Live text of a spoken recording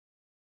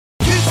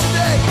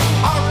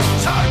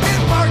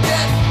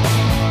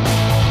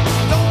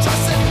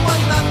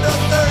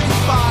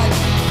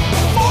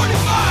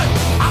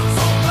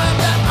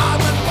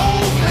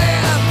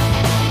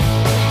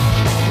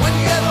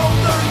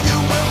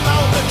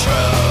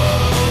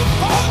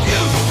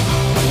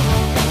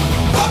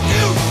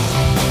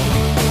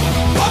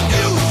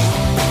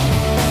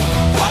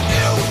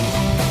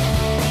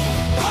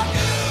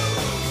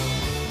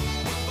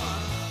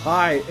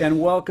Hi,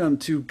 and welcome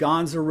to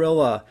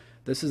Gonzarilla.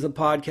 This is a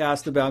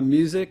podcast about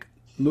music,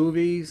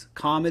 movies,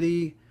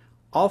 comedy,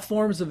 all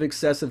forms of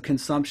excessive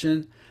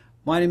consumption.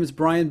 My name is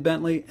Brian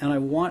Bentley, and I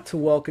want to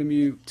welcome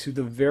you to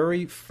the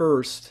very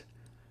first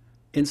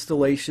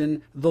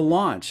installation, the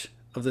launch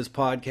of this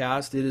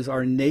podcast. It is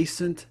our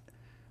nascent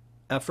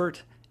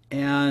effort,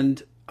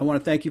 and I want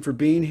to thank you for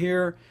being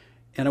here.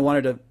 And I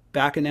wanted to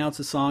back announce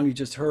a song you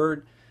just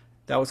heard.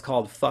 That was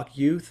called Fuck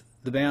Youth.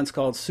 The band's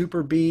called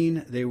Super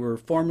Bean. They were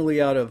formerly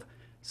out of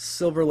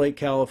Silver Lake,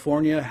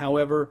 California.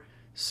 However,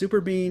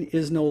 Super Bean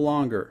is no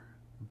longer.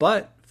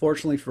 But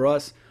fortunately for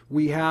us,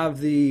 we have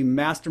the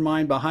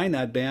mastermind behind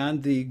that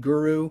band, the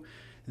guru,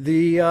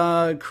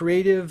 the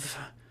creative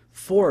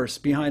force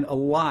behind a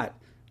lot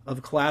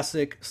of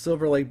classic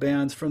Silver Lake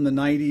bands from the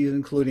 90s,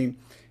 including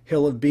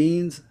Hill of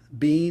Beans,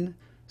 Bean,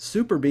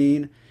 Super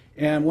Bean,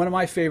 and one of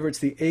my favorites,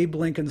 the Abe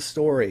Lincoln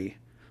Story.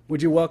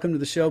 Would you welcome to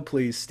the show,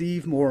 please,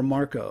 Steve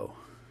Moore-Marco?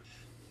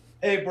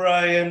 Hey,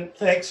 Brian.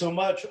 Thanks so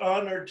much.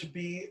 Honored to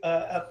be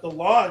at the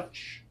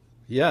launch.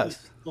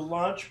 Yes. The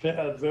launch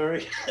pad.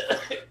 Very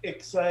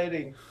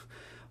exciting.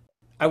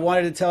 I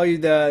wanted to tell you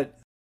that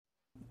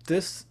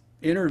this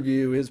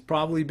interview has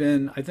probably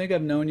been, I think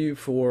I've known you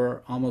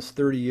for almost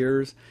 30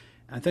 years.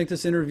 I think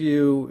this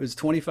interview is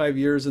 25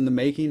 years in the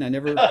making. I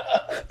never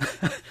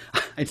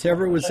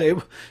was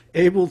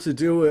able to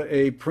do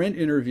a print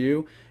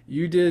interview.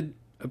 You did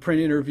a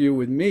print interview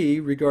with me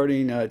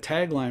regarding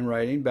tagline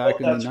writing back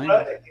in the 90s.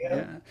 Right,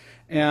 yeah.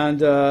 And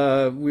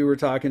we were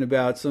talking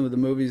about some of the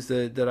movies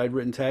that I'd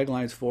written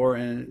taglines for,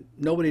 and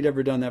nobody had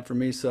ever done that for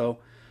me, so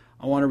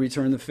I want to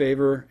return the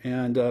favor.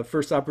 And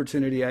first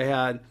opportunity I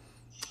had,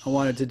 I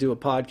wanted to do a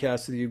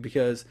podcast with you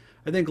because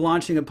I think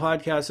launching a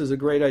podcast is a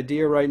great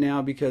idea right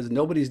now because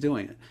nobody's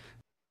doing it.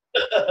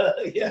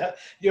 Yeah,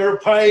 you're a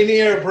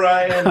pioneer,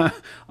 Brian.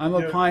 I'm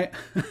a pioneer.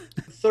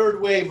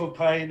 Third wave of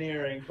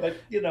pioneering, but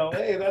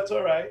hey, that's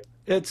all right.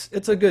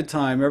 It's a good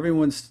time.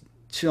 Everyone's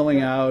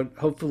chilling out.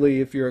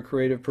 Hopefully, if you're a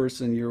creative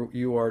person,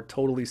 you are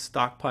totally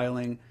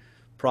stockpiling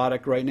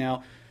product right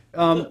now.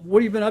 What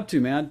have you been up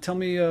to, man? Tell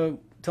me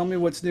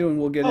what's new, and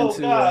we'll get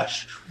into. Oh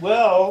gosh,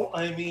 well,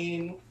 I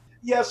mean,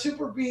 yeah,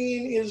 Super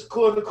Bean is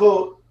quote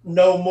unquote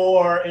no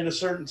more in a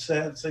certain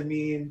sense. I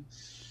mean,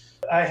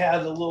 I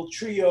had a little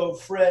trio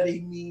of Freddie,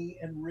 me,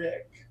 and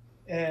Rick.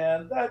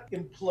 And that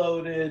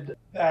imploded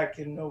back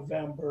in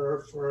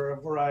November for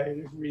a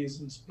variety of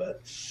reasons.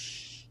 But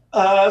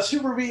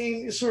Super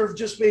Bean sort of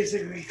just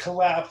basically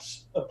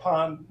collapsed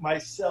upon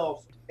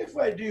myself. If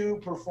I do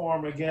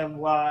perform again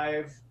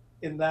live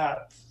in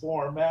that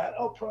format,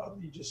 I'll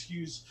probably just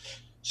use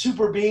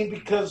Super Bean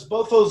because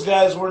both those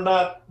guys were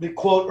not the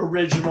quote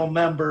original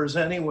members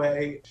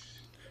anyway.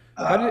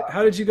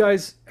 How did you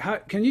guys?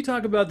 Can you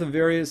talk about the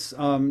various?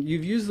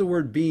 You've used the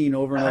word bean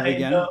over and over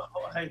again.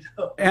 I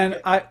know. And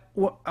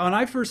when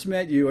I first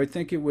met you, I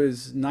think it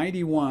was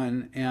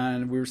 '91,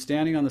 and we were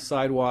standing on the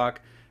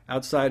sidewalk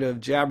outside of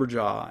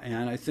Jabberjaw,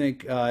 and I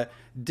think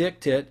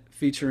Dick Tit,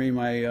 featuring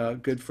my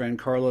good friend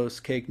Carlos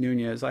Cake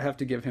Nunez. I have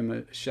to give him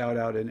a shout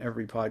out in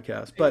every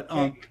podcast. But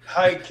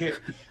hi, Cake.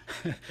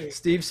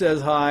 Steve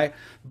says hi,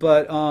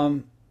 but.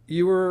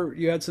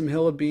 You had some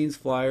Hill of Beans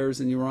flyers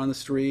and you were on the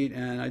street,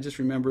 and I just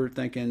remember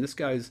thinking this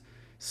guy's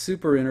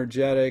super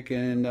energetic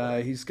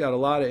and he's got a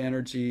lot of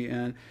energy.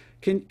 And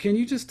can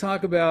you just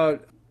talk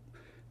about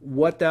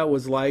what that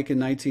was like in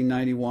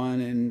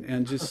 1991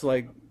 and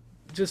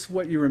just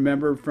what you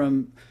remember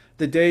from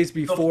the days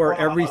before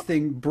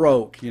everything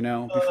broke,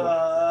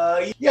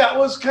 before. Yeah, it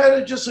was kind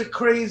of just a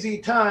crazy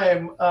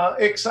time,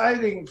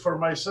 exciting for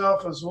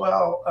myself as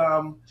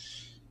well.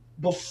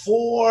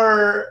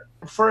 Before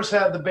first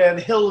had the band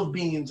Hill of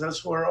Beans.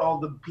 That's where all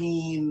the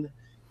bean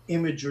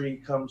imagery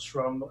comes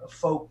from, a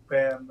folk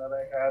band that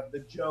I had.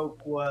 The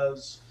joke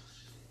was,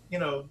 you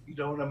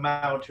don't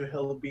amount to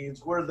Hill of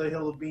Beans. We're the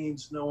Hill of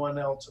Beans no one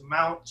else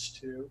amounts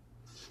to.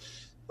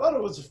 Thought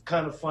it was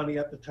kind of funny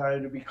at the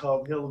time to be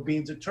called Hill of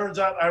Beans. It turns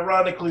out,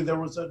 ironically, there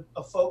was a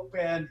folk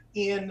band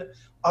in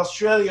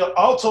Australia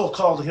also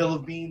called Hill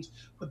of Beans,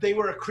 but they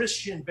were a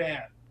Christian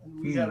band. And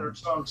we had our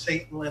song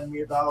Satan Lend Me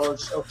a Dollar.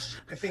 So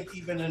I think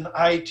even in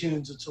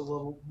iTunes, it's a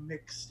little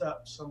mixed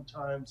up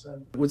sometimes.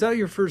 And was that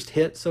your first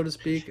hit, so to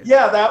speak?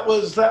 Yeah, that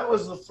was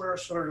the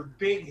first sort of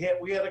big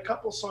hit. We had a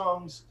couple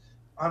songs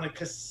on a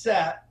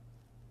cassette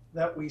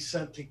that we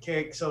sent to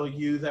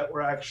KXLU that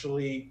were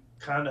actually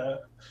kind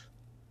of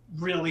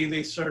really,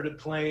 they started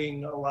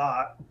playing a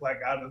lot, like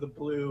out of the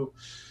blue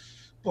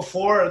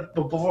before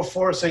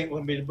Satan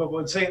Lend Me. But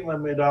when Satan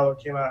Lend Me a Dollar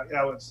came out,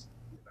 I was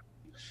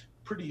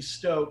pretty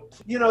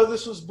stoked.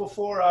 This was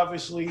before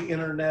obviously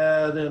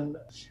internet and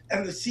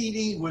the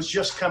CD was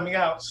just coming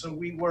out, so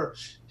we were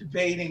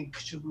debating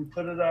should we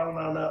put it out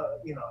on a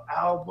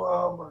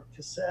album or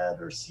cassette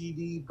or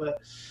CD.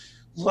 But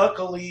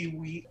luckily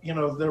we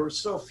there were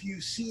so few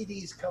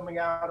CDs coming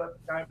out at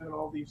the time, and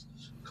all these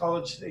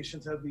college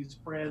stations had these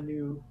brand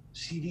new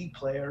CD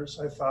players.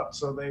 I thought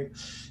so they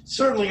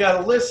certainly got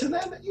to listen,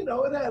 and it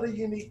had a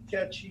unique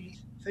catchy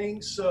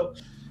thing. So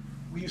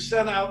we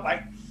sent out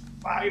like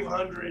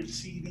 500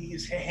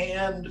 CDs,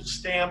 hand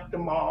stamped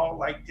them all,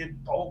 like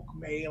did bulk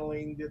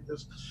mailing, did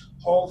this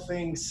whole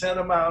thing, sent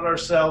them out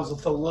ourselves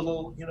with a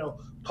little,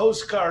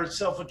 postcard,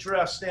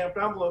 self-addressed stamped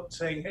envelope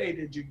saying, hey,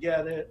 did you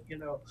get it?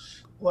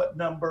 What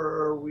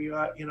number are we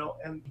at?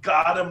 And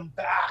got them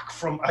back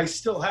I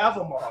still have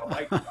them all,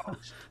 like,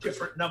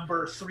 different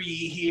number 3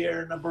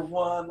 here, number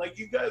 1, like,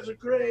 you guys are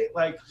great.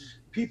 Like,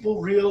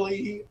 people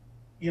really,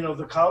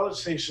 the college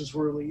stations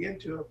were really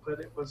into it, but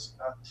it was,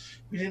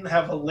 we didn't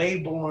have a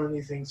label or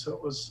anything, so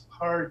it was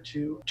hard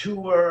to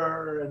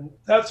tour, and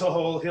that's a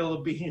whole hill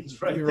of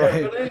beans right there.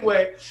 Right. But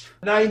anyway,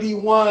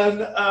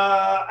 91,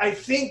 I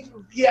think,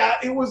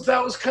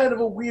 that was kind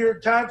of a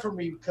weird time for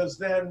me, because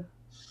then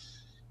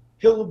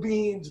Hill of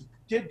Beans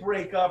did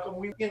break up, and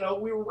we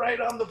were right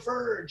on the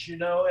verge,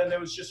 and it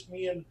was just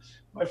me and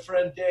my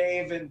friend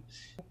Dave, and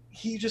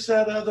he just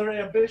had other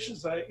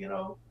ambitions. I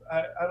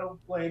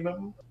don't blame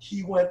him.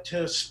 He went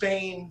to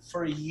Spain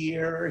for a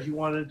year. He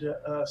wanted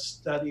to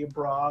study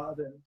abroad.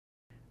 And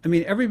I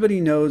mean,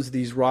 everybody knows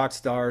these rock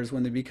stars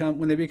when they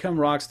become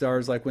rock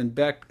stars, like when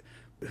Beck,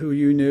 who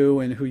you knew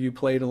and who you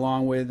played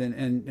along with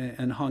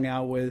and hung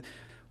out with.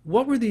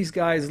 What were these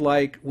guys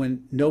like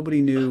when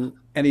nobody knew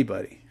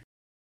anybody?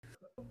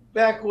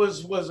 Beck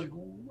was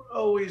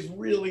always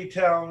really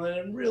talented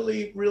and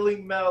really, really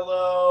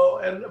mellow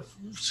and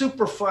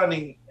super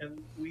funny.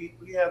 And we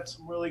had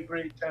some really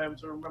great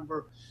times. I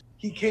remember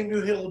he came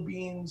to Hill of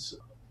Beans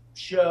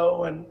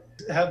show and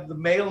had the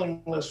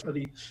mailing list, but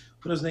he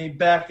put his name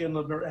back in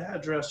the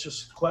address,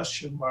 just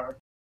question mark.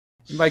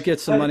 You might get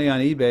some money on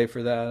eBay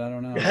for that. I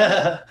don't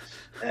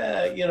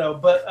know.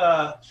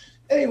 But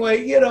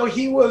anyway,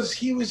 he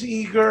was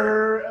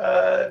eager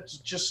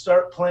to just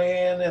start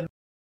playing. And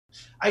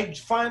I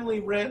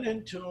finally ran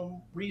into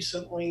him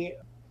recently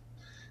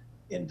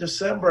in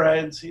December. I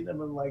hadn't seen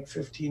him in like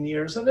 15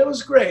 years, and it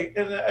was great.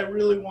 And I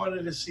really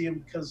wanted to see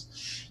him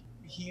because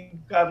he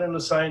got into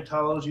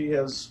Scientology,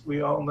 as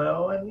we all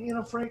know.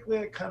 And, frankly,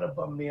 it kind of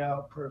bummed me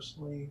out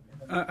personally.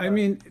 I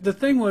mean, the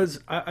thing was,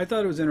 I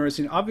thought it was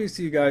interesting.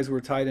 Obviously, you guys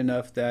were tight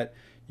enough that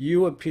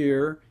you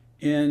appear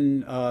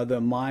in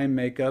the mime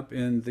makeup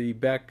in the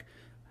Beck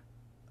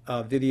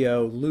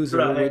video Loser,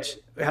 right, which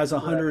has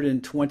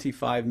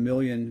 125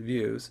 million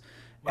views.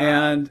 Wow.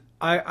 And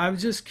I'm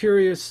just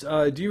curious,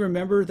 do you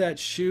remember that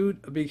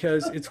shoot?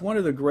 Because it's one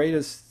of the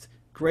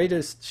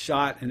greatest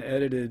shot and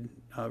edited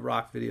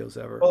rock videos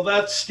ever. Well,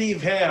 that's Steve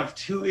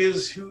Hanft, who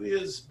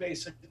is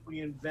basically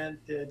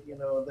invented,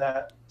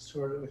 that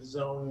sort of his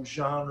own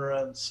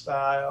genre and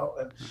style,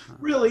 and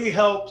really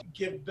helped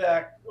give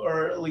Beck,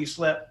 or at least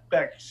let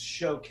Beck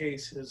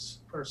showcase his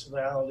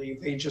personality.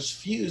 They just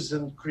fused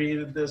and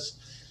created this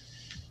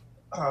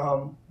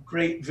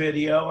great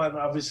video, and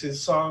obviously the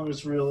song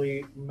was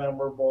really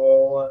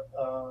memorable.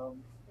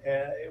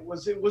 And it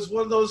was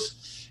one of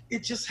those,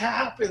 it just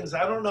happens.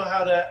 I don't know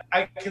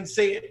I can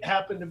say it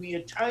happened to me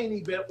a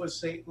tiny bit with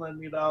Satan Lend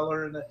Me a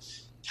Dollar and a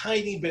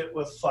tiny bit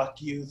with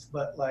Fuck Youth,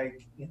 but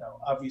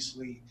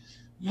obviously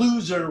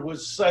Loser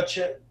was such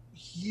a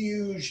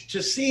huge,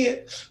 to see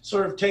it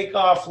sort of take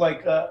off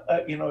like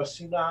a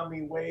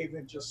tsunami wave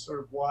and just sort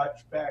of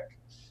watch Beck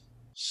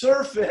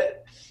surf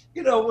it,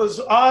 was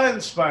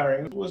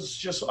awe-inspiring. It was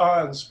just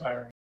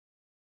awe-inspiring.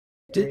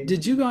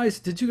 Did you guys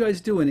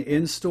do an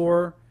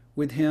in-store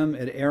with him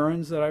at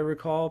Aaron's that I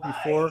recall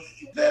before?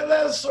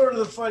 That's sort of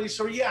the funny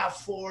story. Yeah,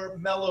 for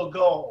Mellow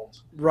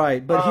Gold.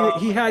 Right, but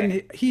he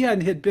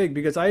hadn't hit big,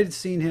 because I had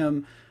seen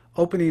him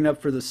opening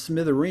up for the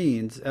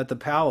Smithereens at the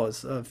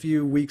Palace a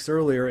few weeks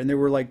earlier, and there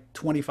were like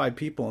 25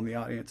 people in the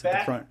audience at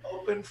the front.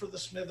 Open for the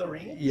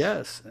Smithereens?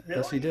 Yes, really?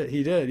 Yes,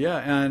 he did, yeah.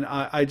 And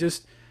I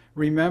just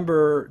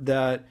remember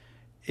that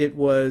it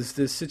was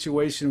this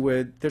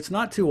situation that's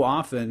not too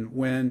often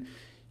when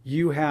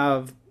you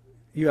have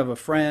a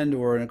friend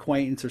or an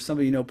acquaintance or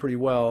somebody you know pretty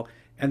well,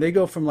 and they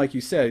go from, like you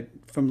said,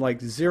 from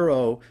like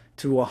 0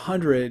 to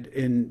 100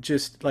 in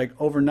just like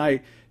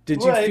overnight.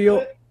 Did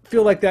you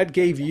feel like that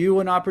gave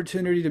you an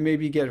opportunity to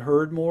maybe get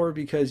heard more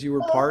because you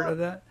were part of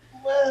that?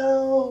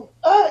 Well,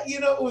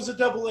 it was a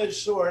double-edged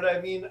sword.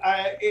 I mean,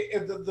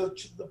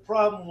 the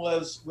problem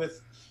was with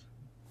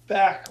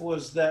Beck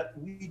was that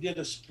we did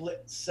a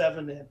split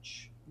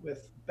 7-inch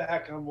with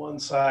Beck on one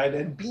side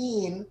and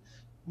Bean,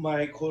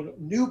 my quote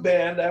new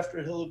band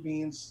after Hill of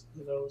Beans,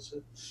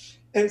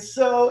 and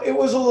so it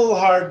was a little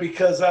hard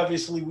because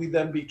obviously we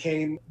then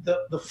became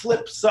the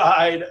flip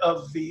side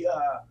of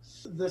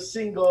the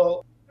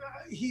single.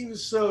 He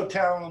was so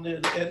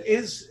talented and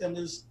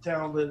is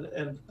talented,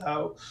 and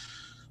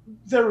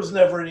there was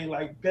never any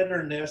like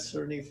bitterness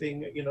or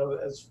anything,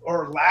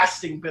 or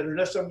lasting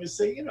bitterness. I'm just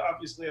saying,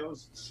 obviously I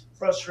was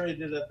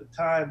frustrated at the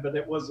time, but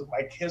it wasn't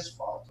like his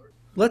fault.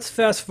 Let's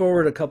fast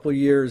forward a couple of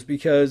years,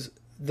 because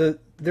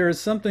there is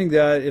something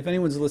that, if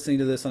anyone's listening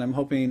to this, and I'm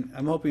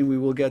hoping we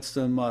will get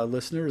some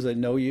listeners that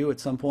know you at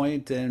some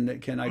point and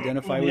can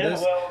identify with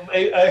this. Well,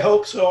 I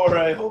hope so, or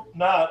I hope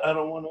not. I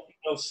don't want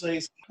to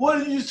say, what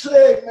did you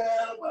say,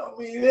 man, about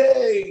me?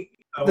 Hey.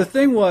 The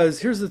thing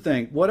was, here's the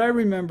thing. What I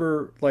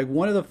remember, like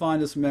one of the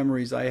fondest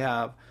memories I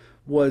have,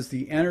 was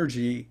the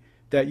energy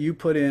that you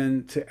put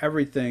into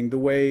everything, the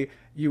way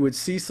you would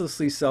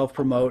ceaselessly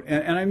self-promote,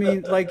 and I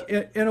mean, like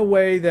in a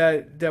way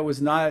that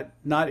was not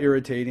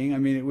irritating. I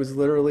mean, it was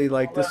literally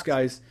like Well,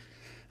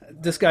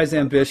 this guy's yeah,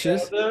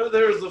 ambitious.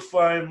 there's a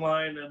fine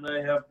line, and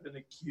I have been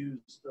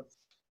accused of.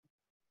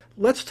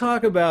 Let's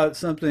talk about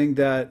something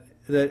that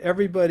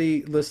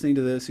everybody listening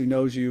to this who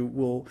knows you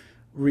will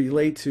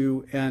relate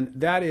to, and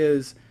that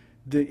is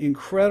the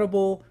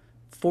incredible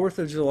Fourth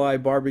of July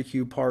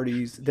barbecue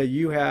parties that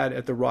you had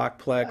at the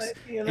Rockplex.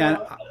 You And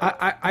know,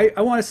 I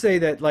want to say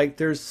that like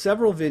there's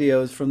several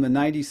videos from the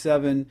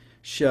 '97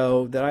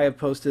 show that I have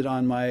posted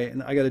on my.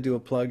 And I got to do a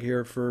plug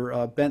here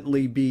for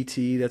Bentley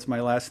BT. That's my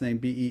last name,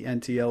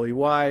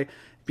 Bentley.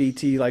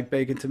 BT like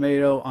bacon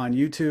tomato on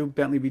YouTube.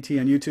 Bentley BT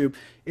on YouTube.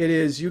 It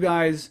is you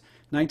guys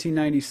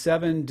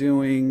 1997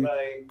 doing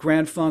right.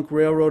 Grand Funk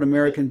Railroad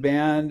American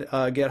Band,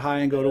 Get High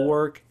and Go to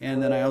Work,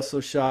 and then I also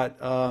shot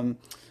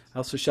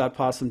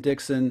Possum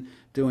Dixon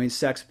doing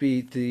Sex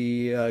Beat,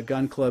 the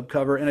Gun Club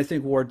cover, and I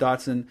think Ward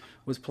Dotson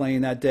was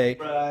playing that day.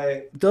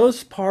 Right.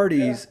 Those Yeah.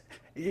 parties,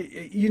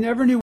 you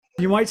never knew.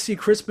 You might see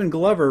Crispin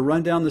Glover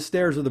run down the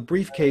stairs with a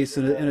briefcase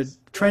and a Yes.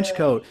 trench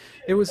coat.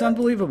 It was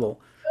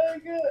unbelievable.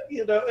 Yeah.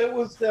 It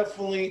was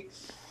definitely.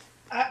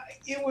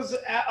 It was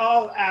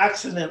all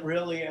accident,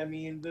 really. I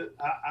mean,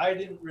 I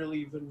didn't really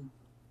even.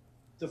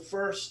 The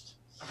first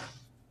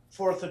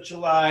Fourth of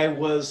July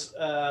was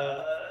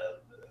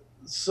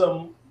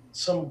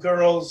some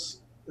girls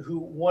who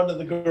one of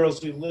the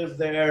girls who lived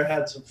there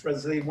had some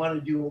friends. They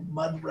wanted to do a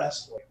mud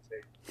wrestling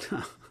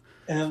thing.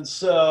 And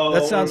so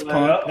That sounds we're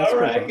like, punk. That's all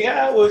pretty right, punk.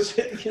 yeah,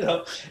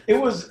 it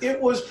was,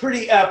 it was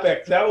pretty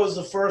epic. That was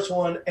the first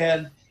one,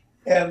 and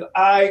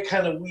I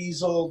kind of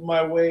weaseled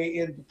my way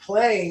into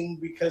playing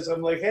because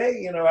I'm like,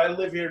 hey, I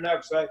live here now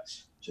because I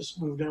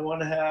just moved and I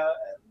want to have,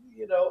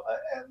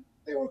 and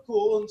they were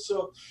cool, and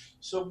so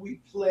we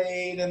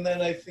played, and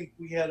then I think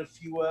we had a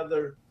few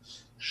other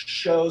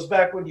shows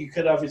back when you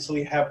could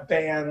obviously have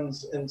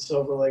bands in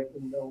Silver Lake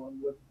and no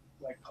one would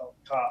like call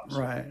cops.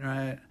 Right,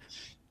 right.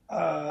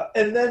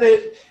 And then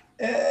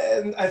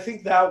and I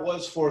think that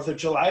was Fourth of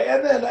July.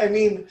 And then, I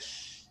mean,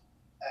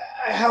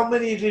 how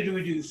many did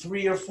we do?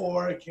 Three or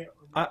four? I can't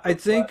I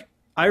remember. think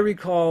I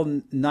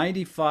recall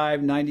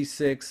 95,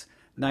 96,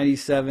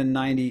 97,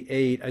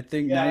 98. Yeah, I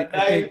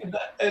think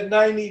in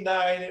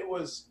 '99 it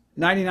was.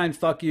 99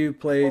 Fuck You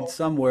played Oh,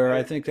 somewhere. I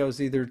right. think that was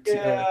either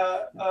Yeah,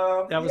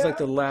 that was like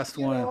the last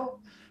one.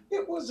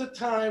 it was a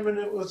time and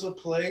it was a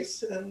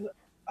place, and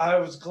I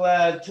was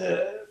glad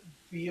to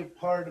be a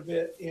part of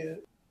it.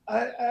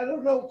 I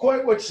don't know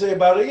quite what to say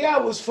about it. Yeah,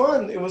 it was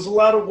fun. It was a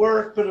lot of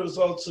work, but it was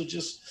also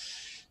just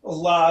a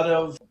lot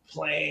of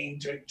playing,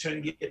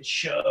 trying to get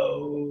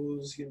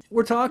shows.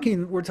 We're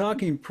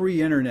talking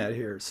pre-internet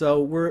here.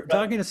 So we're Right.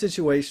 talking a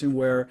situation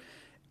where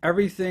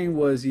everything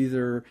was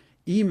either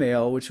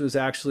email, which was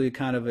actually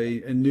kind of a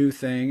new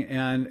thing,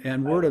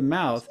 and word Right. of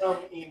mouth.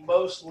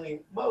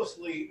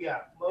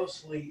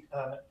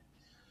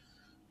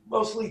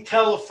 Mostly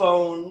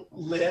telephone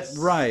lists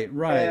Right,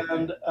 right.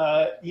 and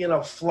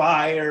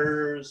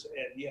flyers,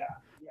 and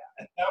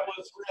and that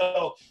was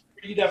real.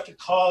 You'd have to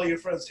call your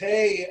friends,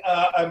 hey,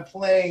 I'm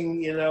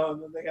playing, and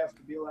then they have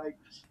to be like,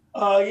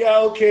 yeah,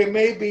 okay,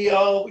 maybe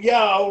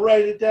I'll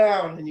write it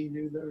down, and you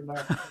knew they're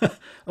not.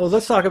 Oh,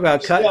 let's talk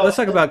about So, let's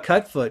talk about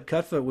Cutfoot.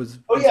 Cutfoot was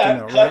oh yeah,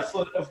 instrumental, right?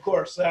 Cutfoot, of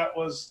course, that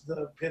was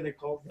the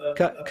pinnacle.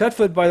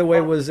 Cutfoot, by the way,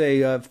 Uh, was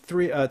a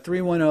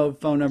 310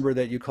 phone number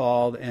that you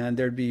called, and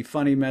there'd be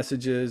funny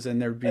messages,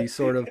 and there'd I be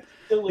sort think of it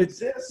still it.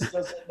 exists,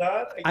 does it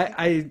not?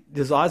 I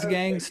does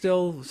Ozgang I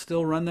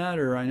still run that,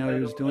 or I know I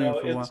he was don't doing know.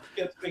 it for a while.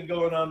 It's been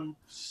going on,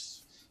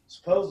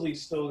 supposedly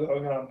still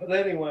going on. But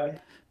anyway,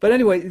 But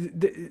anyway,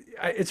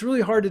 it's really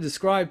hard to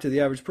describe to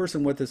the average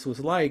person what this was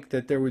like.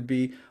 That there would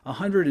be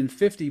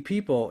 150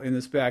 people in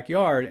this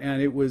backyard,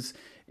 and it was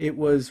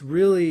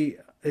really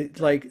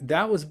like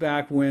that was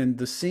back when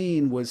the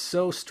scene was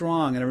so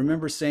strong. And I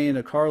remember saying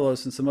to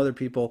Carlos and some other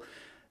people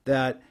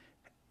that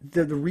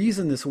the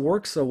reason this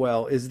works so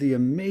well is the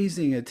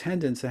amazing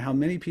attendance and how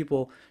many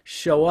people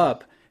show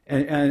up,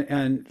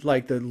 and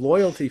like the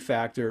loyalty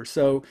factor.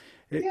 So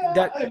yeah,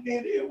 that I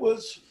mean, it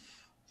was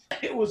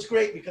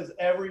great because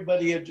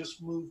everybody had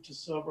just moved to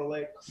Silver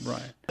Lake.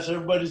 right. So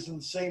everybody's in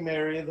the same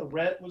area. The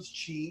rent was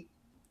cheap.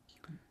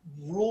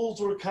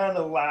 Rules were kind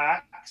of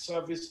lax,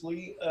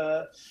 obviously.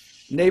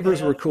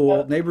 Neighbors were And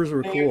cool. Neighbors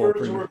were cool.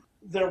 neighbors were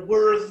there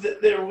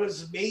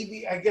was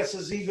maybe, I guess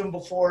it's even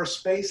before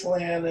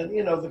Spaceland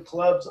and the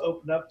clubs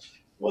opened up,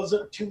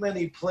 wasn't too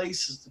many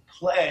places to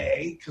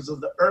play because of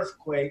the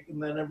earthquake,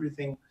 and then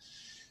everything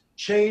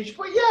changed.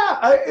 But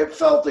yeah, it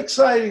felt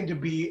exciting to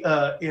be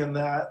in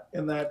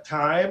that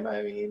time.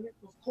 I mean,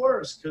 of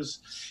course, because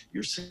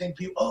you're seeing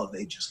people, oh,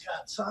 they just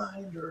got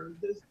signed, or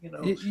this,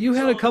 You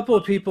had a so couple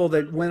of people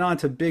that went on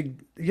to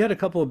big. You had a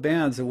couple of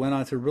bands that went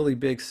on to really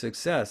big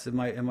success. Am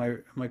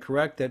I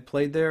correct? That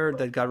played there,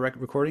 that got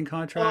recording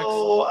contracts.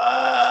 oh,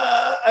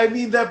 I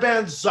mean, that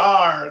band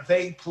Czar,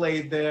 they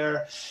played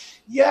there.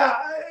 Yeah,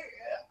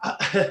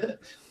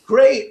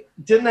 great.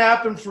 Didn't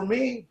happen for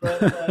me,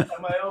 but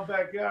in my own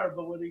backyard.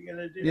 But what are you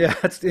gonna do? Yeah,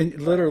 it's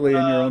literally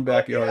in your own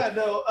backyard. Yeah,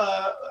 no.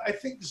 I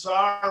think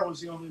Czar was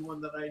the only one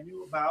that I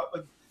knew about.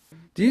 But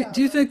Do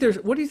you think there's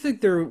what do you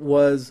think there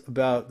was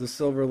about the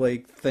Silver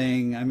Lake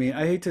thing? I mean,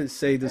 I hate to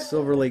say the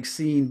Silver Lake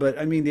scene, but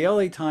I mean the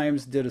LA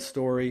Times did a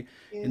story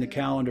in the yeah,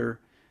 calendar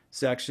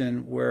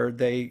section where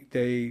they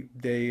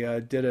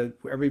did a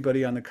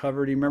everybody on the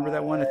cover. Do you remember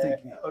that one? I think,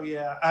 oh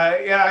yeah,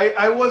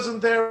 I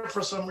wasn't there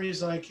for some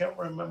reason. I can't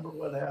remember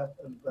what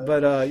happened, but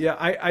but yeah,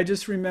 I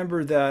just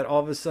remember that all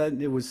of a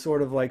sudden it was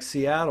sort of like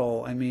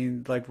Seattle. I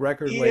mean, like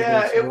record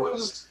yeah, labels it were.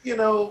 was.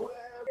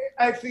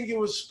 I think it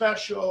was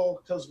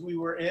special because we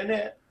were in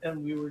it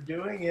and we were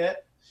doing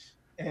it,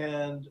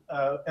 and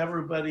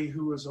everybody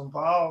who was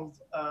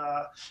involved.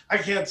 I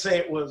can't say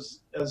it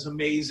was as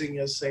amazing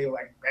as say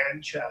like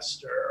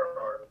Manchester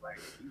or like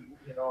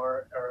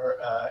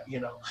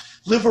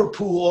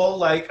Liverpool.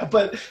 Like,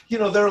 but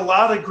there are a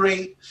lot of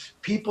great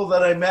people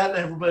that I met, and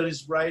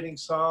everybody's writing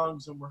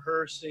songs and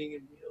rehearsing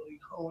and really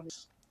honing.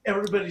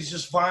 Everybody's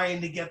just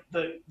vying to get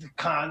the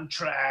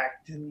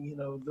contract, and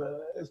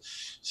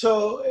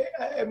so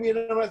I mean,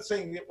 I'm not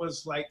saying it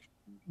was like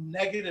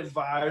negative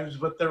vibes,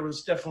 but there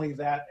was definitely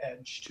that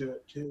edge to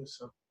it too.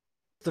 So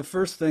The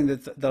first thing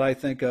that I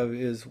think of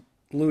is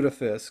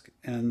Ludafisk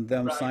and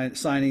them right,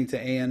 signing to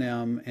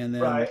A&M, and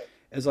then, right.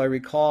 as I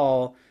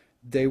recall,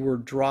 they were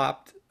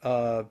dropped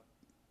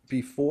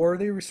before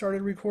they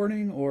started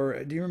recording,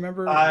 or do you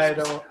remember? I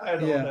don't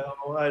Yeah.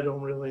 know. I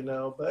don't really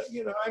know, but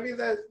I mean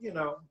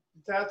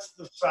that's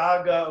the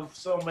saga of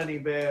so many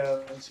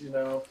bands.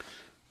 The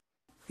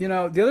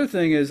other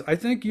thing is, I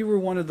think you were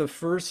one of the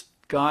first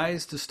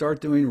guys to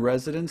start doing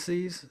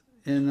residencies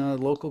in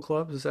local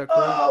clubs. Is that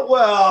correct?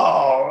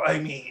 Well, I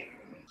mean,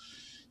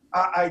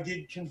 I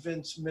did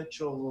convince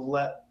Mitchell to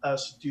let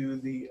us do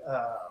the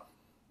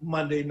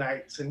Monday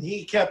nights, and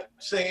he kept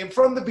saying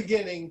from the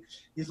beginning,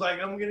 he's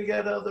like, "I'm gonna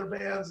get other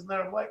bands," and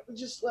then I'm like, well,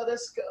 "Just let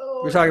us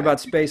go." We're talking about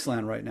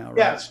Spaceland right now,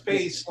 Yeah, right?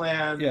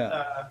 Spaceland.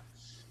 Yeah.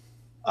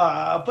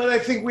 But I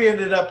think we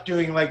ended up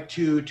doing like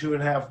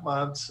 2.5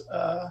 months.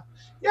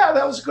 Yeah,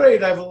 that was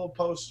great. I have a little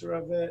poster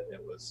of it.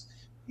 It was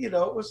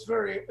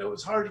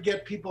hard to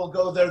get people to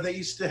go there. They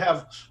used to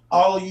have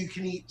all you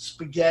can eat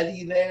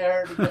spaghetti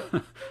there to get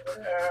people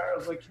there. I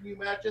was like, can you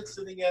imagine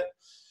sitting at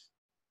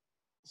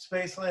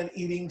Spaceland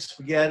eating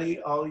spaghetti,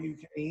 all you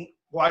can eat,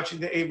 watching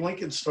the Abe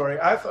Lincoln Story?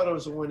 I thought it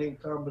was a winning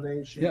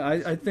combination. Yeah,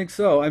 I think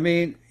so. I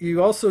mean,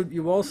 you also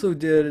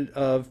did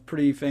a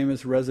pretty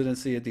famous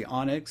residency at the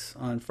Onyx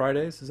on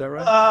Fridays. Is that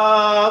right?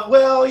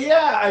 Well,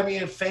 yeah. I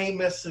mean,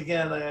 famous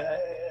again.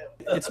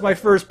 It's my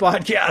first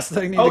podcast.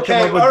 I need to come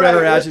Okay, up with all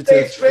better right. Let's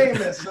say it's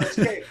adjectives. famous.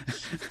 Okay,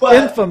 but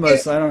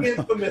Infamous. I don't know.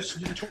 infamous,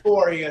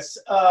 notorious.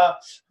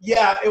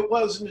 Yeah, it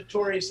was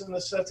notorious in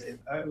the sense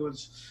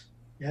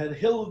you had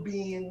Hill of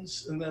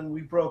Beans, and then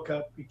we broke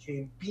up,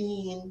 became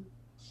Bean,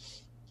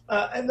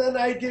 and then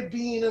I did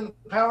Bean and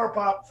Power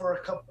Pop for a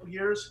couple of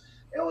years.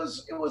 It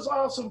was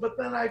awesome, but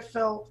then I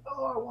felt,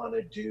 I want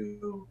to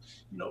do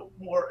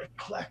more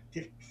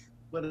eclectic,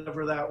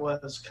 whatever that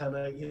was, kind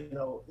of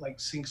like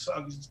sing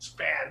songs in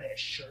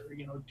Spanish, or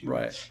do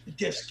Right. a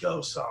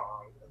disco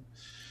song.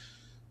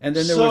 And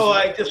then there So was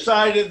I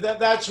decided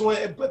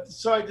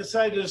so I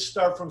decided to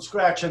start from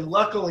scratch, and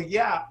luckily,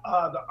 yeah,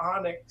 the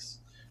Onyx,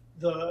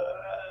 the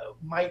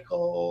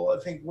Michael, I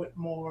think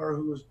Whitmore,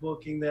 who was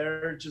booking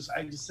there,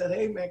 I just said,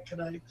 hey man, can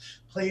I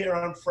play here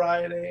on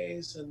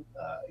Fridays? And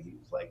he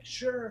was like,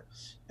 sure.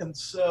 And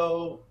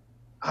so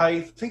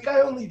I think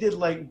I only did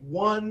like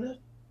one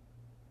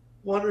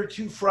or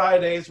two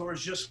Fridays where it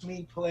was just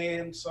me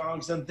playing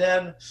songs, and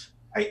then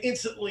I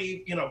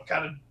instantly,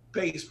 got a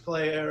bass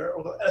player,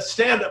 a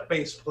stand-up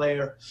bass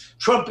player,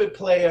 trumpet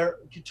player,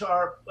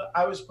 guitar.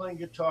 I was playing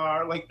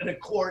guitar, like an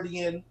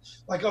accordion.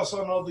 Like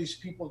also, all these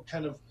people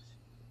kind of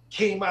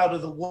came out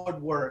of the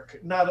woodwork.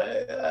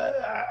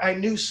 I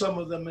knew some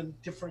of them in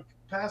different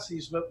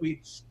capacities, but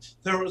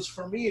there was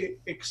for me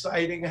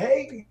exciting.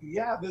 Hey,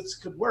 yeah, this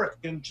could work,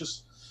 and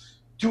just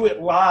do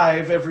it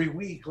live every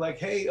week. Like,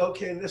 hey,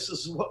 okay, this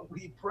is what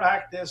we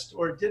practiced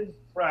or didn't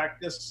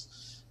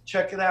practice.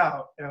 Check it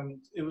out, and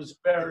it was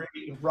very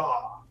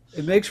raw.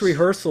 it makes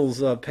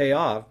rehearsals pay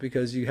off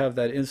because you have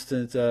that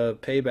instant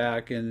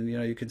payback, and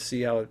you can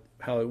see how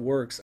it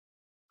wores.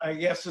 I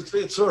guess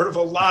it's sort of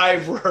a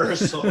live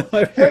rehearsal.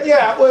 And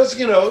yeah, it was,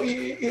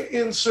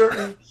 in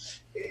certain,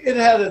 it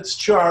had its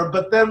charm,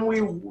 but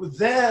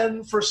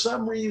then for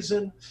some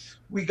reason,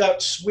 we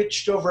got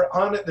switched over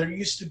on it. There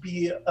used to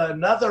be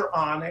another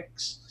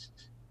Onyx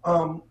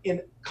I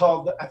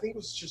think it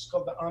was just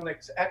called the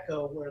Onyx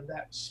Echo, where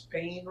that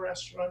Spain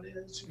restaurant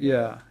is.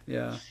 Yeah,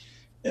 yeah.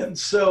 And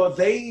so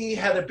they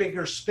had a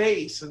bigger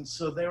space, and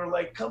so they were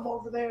like, come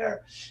over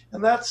there.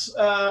 And that's,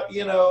 I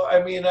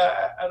mean,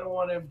 I don't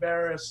want to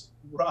embarrass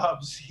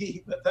Rob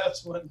Z, but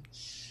that's when,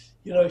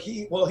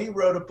 he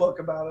wrote a book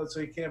about it,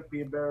 so he can't be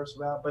embarrassed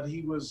about it, but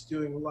he was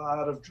doing a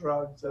lot of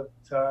drugs at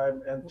the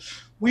time. And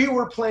we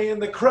were playing,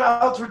 the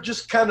crowds were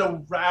just kind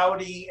of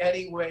rowdy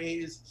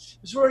anyways.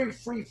 It was very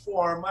free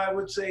form. I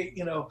would say,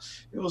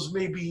 it was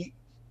maybe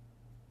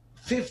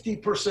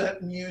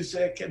 50%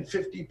 music and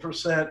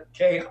 50%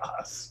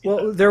 chaos.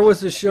 Well, there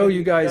was a show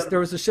you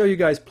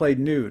guys played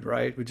nude,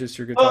 right? With just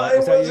your guitar.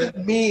 It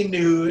wasn't me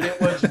nude. It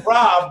was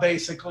Rob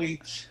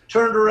basically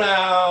turned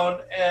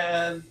around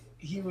and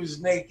he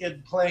was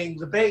naked playing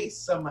the bass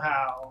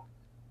somehow.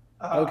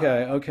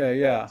 Okay,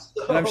 yeah.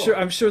 So, And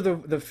I'm sure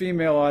the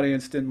female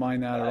audience didn't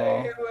mind that at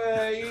all.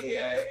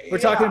 We're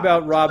talking yeah.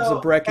 about Rob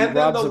So, Zabrecki. and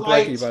Rob then the Zabrecki,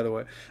 lights, by the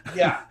way.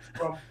 yeah,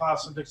 from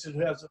Boston Dixon,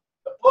 who has a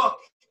book.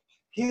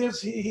 He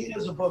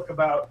has a book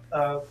about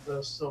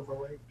the Silver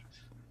Lake.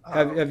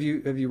 Have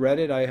you read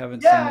it? I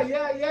haven't Yeah, seen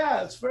it.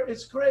 yeah.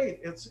 It's great.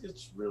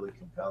 It's really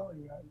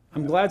compelling.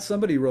 I'm glad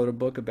somebody wrote a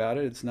book about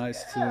it. It's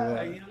nice to.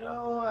 I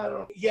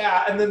don't.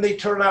 Yeah, and then they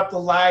turn out the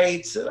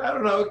lights, and I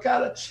don't know.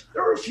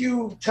 There were a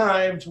few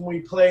times when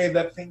we played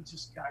that thing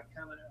just got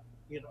kind of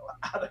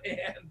out of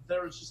hand.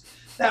 There was just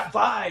that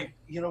vibe.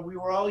 We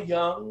were all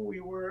young. We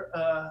were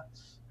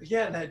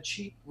again had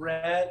cheap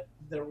rent.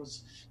 There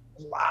was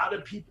a lot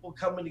of people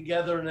coming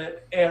together in an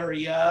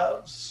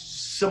area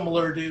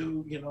similar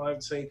to,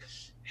 I'd say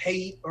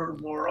Haight or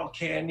Laurel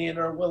Canyon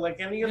or like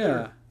any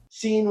other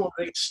scene where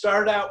they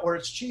start out where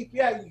it's cheap.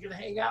 Yeah, you can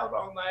hang out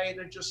all night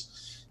and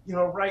just,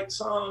 write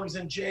songs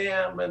and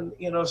jam. And,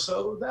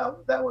 so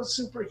that was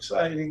super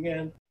exciting.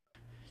 And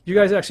You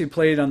guys actually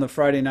played on the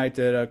Friday night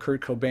that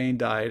Kurt Cobain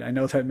died. I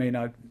know that may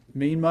not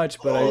mean much,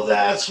 but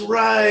that's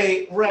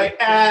right.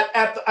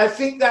 I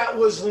think that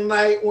was the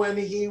night when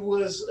he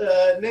was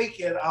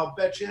naked. I'll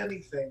bet you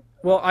anything.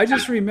 Well, I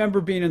just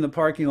remember being in the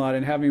parking lot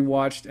and having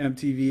watched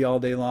MTV all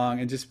day long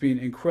and just being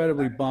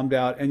incredibly bummed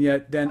out. And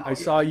yet then I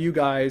saw you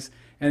guys,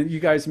 and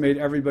you guys made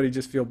everybody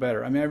just feel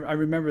better. I mean, I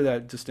remember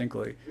that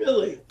distinctly.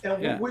 Really?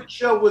 And which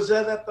show was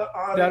that at the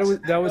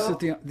Onyx? That was at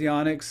the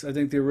Onyx. I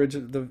think the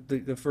original,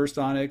 the first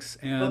Onyx,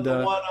 and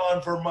the one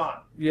on Vermont.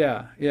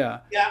 Yeah. Yeah,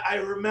 I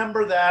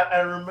remember that.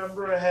 I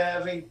remember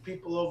having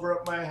people over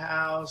at my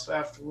house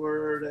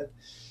afterward, and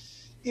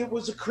it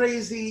was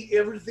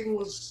everything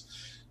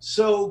was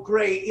so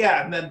great.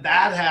 Yeah, and then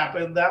that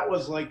happened. That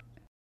was like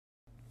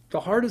the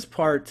hardest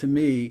part to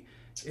me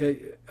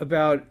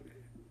about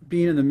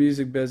being in the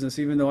music business,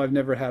 even though I've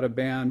never had a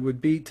band, would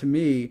be to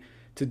me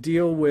to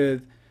deal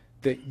with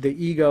the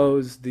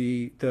egos,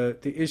 the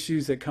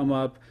issues that come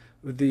up,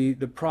 the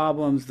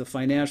problems, the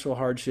financial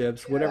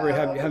hardships, whatever,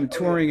 having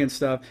touring and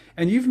stuff.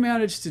 And you've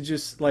managed to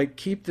just like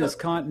keep this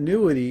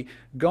continuity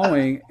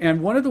going.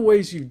 And one of the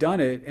ways you've done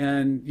it,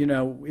 and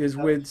is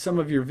with some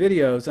of your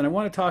videos. And I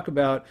want to talk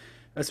about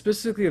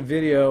specifically a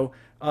video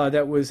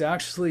that was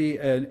actually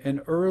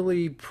an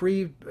early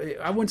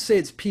I wouldn't say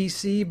it's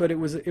PC, but it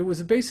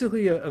was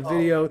basically a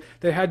video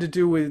that had to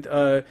do with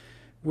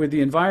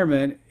the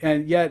environment,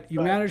 and yet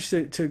you managed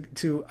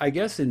to I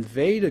guess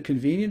invade a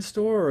convenience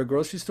store or a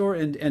grocery store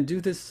and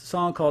do this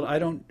song called I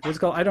Don't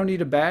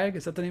Need a Bag.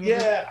 Is that the name of it?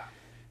 Yeah.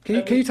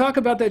 Can you talk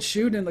about that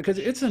shoot, and because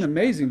it's an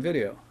amazing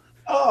video?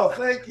 Oh,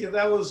 thank you.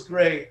 That was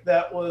great.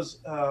 That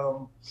was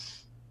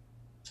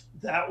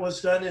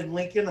done in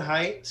Lincoln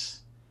Heights.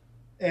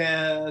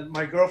 And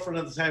my girlfriend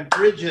at the time,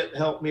 Bridget,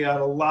 helped me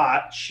out a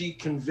lot. She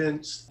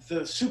convinced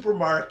the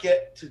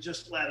supermarket to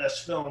just let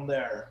us film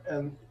there,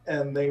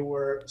 and they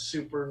were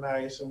super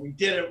nice. And we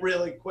did it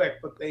really quick,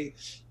 but they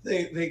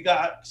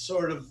got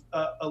sort of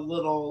a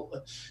little,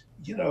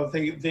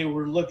 they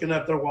were looking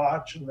at their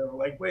watch and they were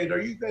like, "Wait,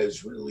 are you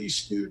guys really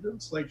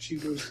students?" Like she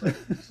was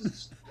like, "This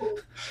is a cool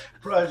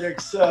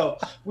project." So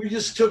we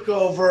just took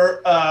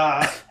over.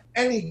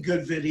 Any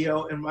good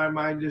video in my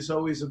mind is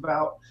always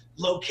about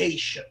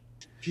location.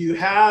 If you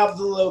have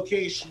the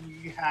location,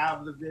 you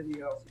have the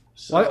video.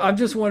 So, well, I'm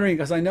just wondering,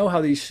 because I know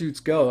how these shoots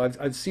go.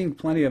 I've seen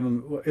plenty of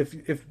them.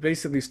 If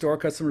basically store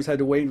customers had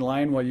to wait in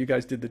line while you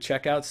guys did the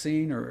checkout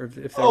scene, or if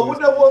there was...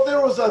 no, well,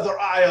 there was other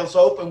aisles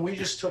open. We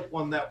just took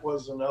one that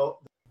wasn't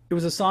open. It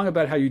was a song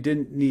about how you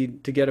didn't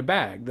need to get a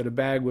bag, that a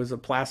bag was a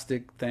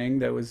plastic thing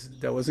that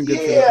wasn't good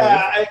for the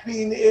Yeah, I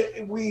mean,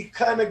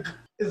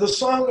 the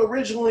song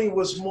originally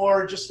was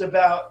more just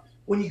about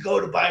when you go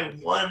to buy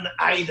one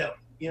item.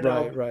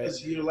 Right.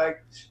 Because you're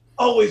like,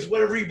 always,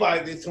 whatever you buy,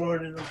 they throw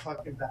it in a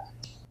fucking bag.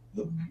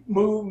 The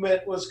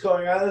movement was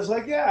going on. It's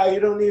like, yeah, you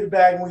don't need a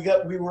bag.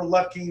 We were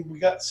lucky. We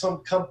got some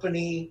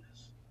company.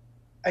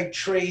 I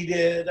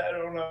traded. I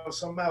don't know.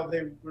 Somehow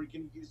they were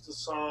going to use the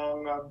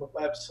song on the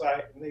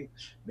website, and they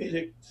made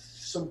it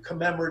some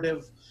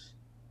commemorative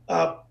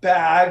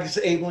bags,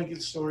 Abe Lincoln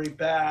Story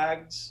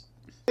bags.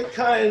 It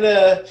kind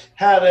of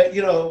had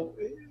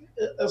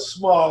a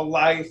small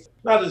life.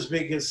 Not as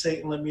big as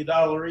Satan Let Me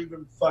Doll or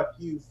even Fuck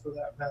Youth for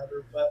that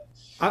matter. But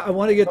I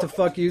want to get to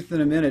Fuck Youth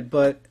in a minute,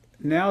 but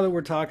now that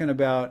we're talking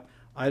about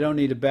I Don't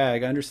Need a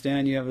Bag, I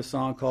understand you have a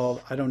song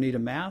called I Don't Need a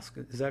Mask.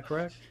 Is that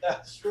correct?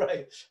 That's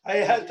right. I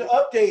had to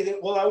update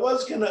it. Well, I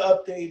was going to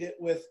update it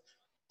with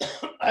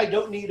I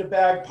Don't Need a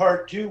Bag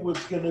Part 2 was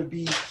going to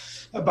be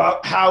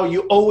about how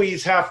you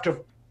always have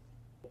to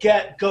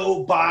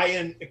go buy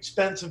an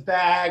expensive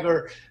bag,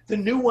 or the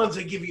new ones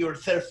they give you,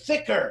 they're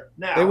thicker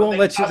now. They won't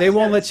let you. They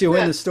won't let you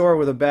in the store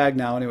with a bag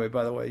now. Anyway,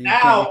 by the way,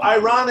 now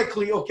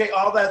ironically, okay,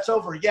 all that's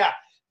over. Yeah,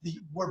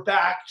 we're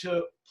back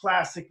to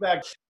plastic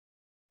bags.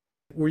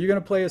 Were you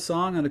going to play a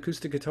song on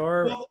acoustic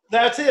guitar? Well,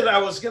 that's it. I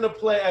was going to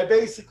play. I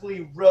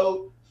basically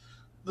wrote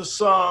the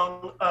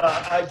song.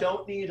 I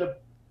don't need a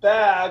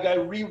bag. I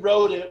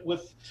rewrote it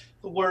with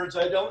the words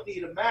 "I don't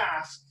need a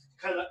mask."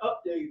 Kind of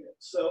update it.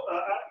 So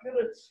I'm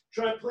going to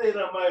try and play it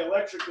on my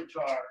electric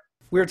guitar.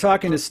 We're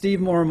talking to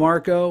Steve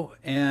Moramarco,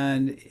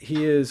 and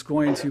he is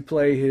going to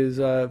play his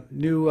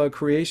new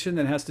creation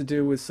that has to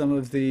do with some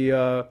of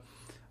the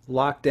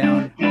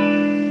lockdown.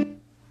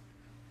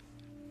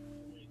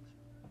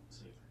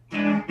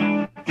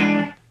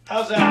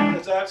 How's that?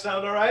 Does that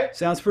sound all right?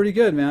 Sounds pretty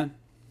good, man.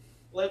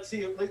 Let's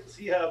see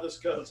how this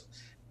goes.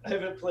 I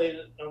haven't played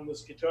it on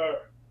this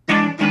guitar.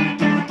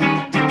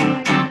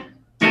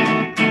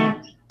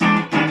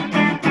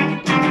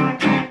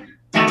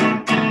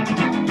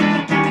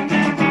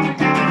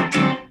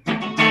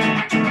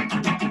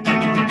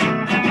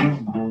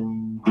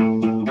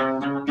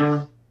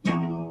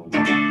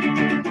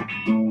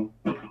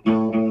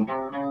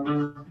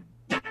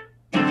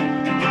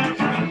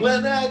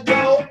 When I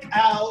go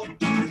out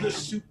to the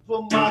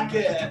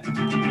supermarket,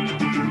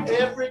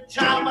 every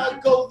time I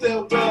go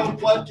there, well,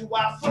 what do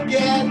I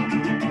forget?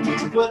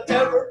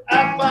 Whatever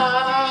I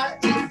buy,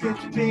 if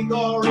it's big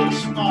or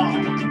it's small,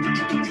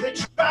 they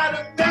try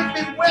to make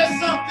me wear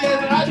something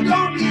I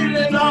don't need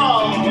at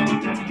all.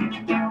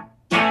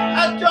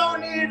 I don't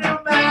need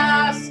a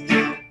mask.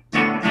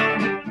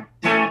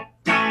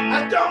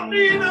 I don't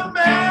need a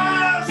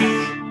mask.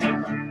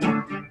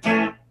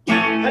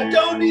 I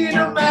don't need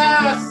a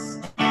mask.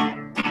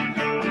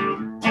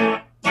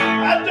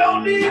 I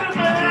don't need a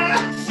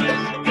mask.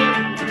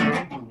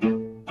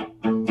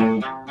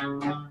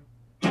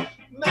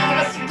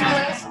 Mask,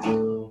 mask.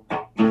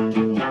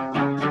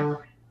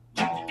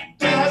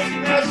 Mask,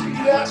 mask,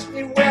 you ask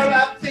me where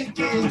I think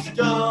it's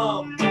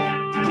dumb to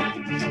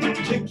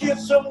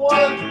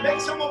make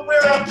someone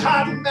wear a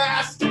cotton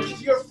mask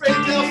if you're afraid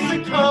they'll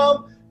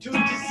succumb to a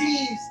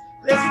disease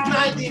that's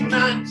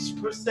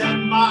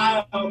 99%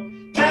 mild.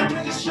 And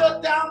they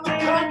shut down the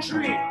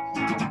country,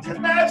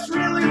 and that's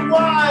really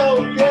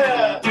wild,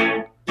 yeah.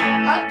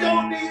 I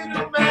don't need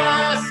a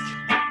mask.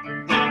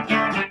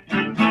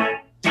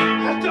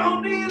 I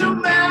don't need a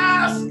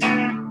mask.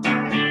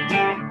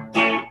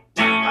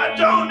 I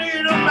don't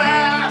need a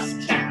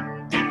mask.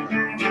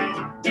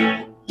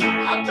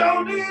 I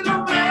don't need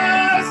a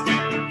mask.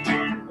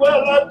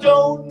 Well, I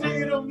don't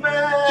need a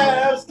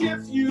mask,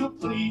 if you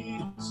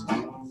please.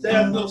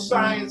 There's no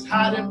science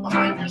hiding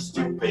behind your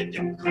stupid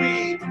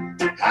degree.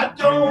 I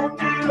don't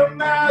need a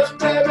mask,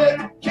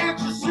 baby, can't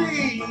you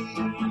see?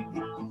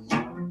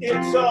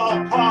 It's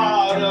all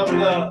part of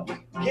the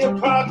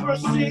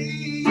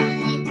hypocrisy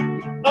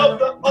of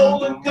the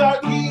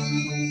oligarchy,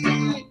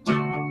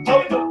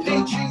 of the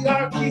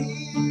patriarchy.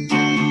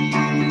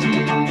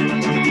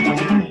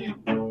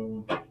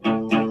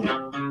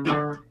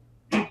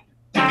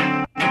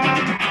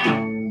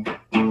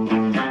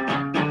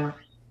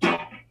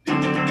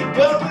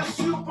 Well, the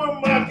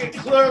supermarket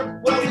clerk,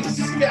 well, he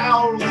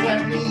scowls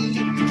at me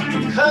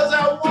because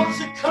I won't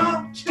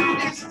succumb to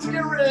his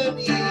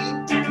tyranny.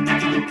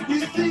 You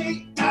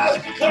think as a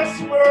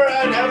customer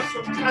I'd have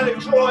some kind of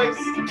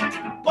choice,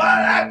 but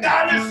I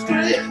gotta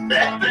scream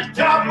at the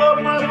top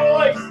of my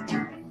voice.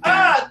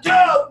 I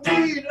don't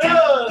need a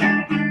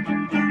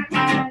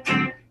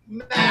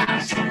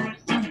mask.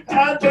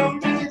 I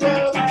don't need a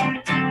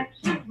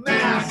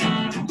mask.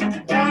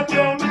 I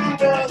don't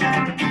need a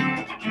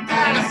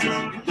mask.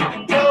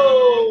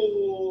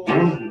 Oh.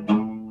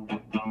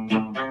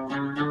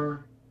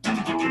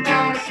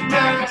 Mask,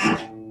 mask.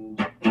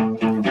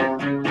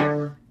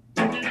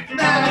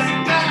 Mask,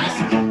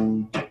 mask.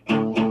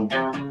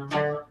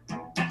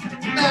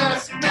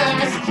 Mask,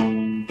 mask.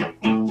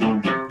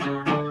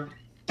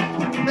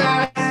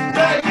 Mask.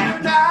 The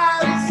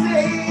United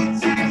States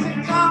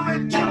isn't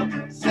coming to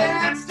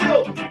stand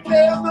still.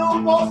 There's no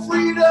more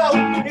freedom.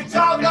 It's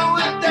all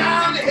going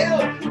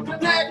downhill. The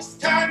next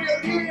time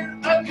you're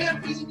in a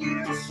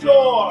convenience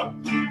store,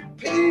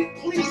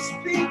 please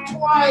think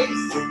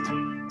twice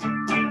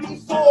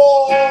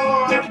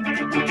before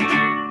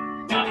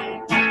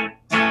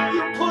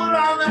you put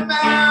on a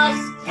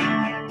mask.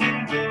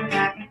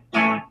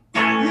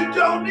 You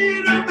don't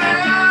need a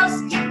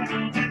mask.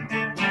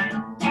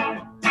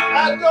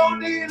 I don't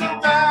need a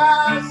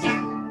mask.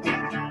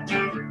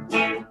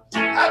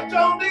 I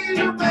don't need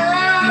a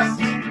mask.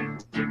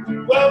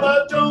 Well,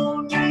 I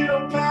don't need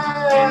a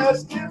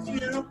mask, if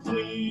you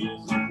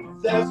please.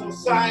 There's no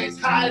science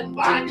hiding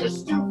behind your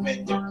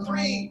stupid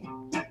decree.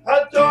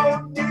 I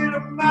don't need a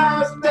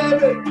mask,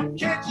 baby,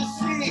 can't you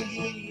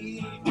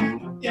see?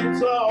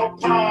 It's all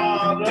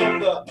part of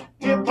the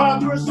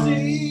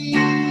hypocrisy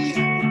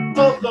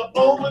of the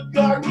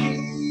oligarchy,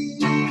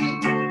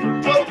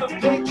 of the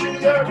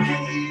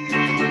patriarchy.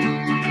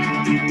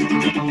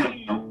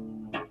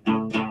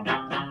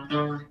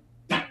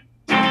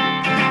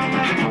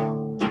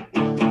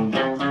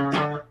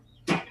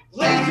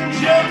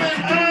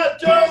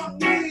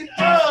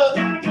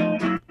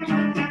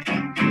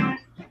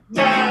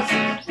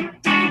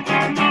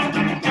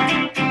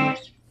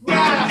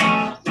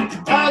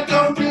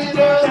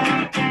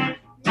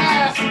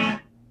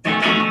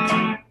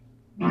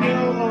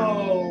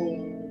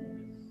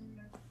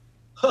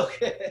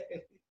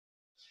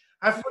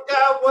 I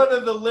forgot one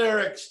of the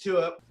lyrics to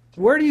it.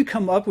 Where do you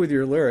come up with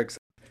your lyrics?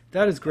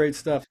 That is great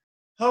stuff.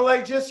 Oh,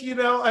 like just,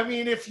 I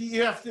mean, if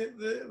you have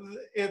to,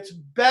 it's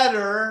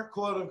better,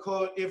 quote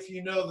unquote, if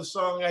you know the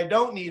song "I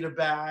Don't Need a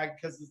Bag"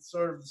 because it's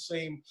sort of the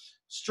same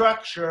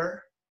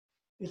structure.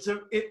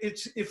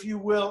 It's if you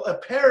will, a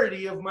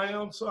parody of my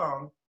own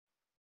song.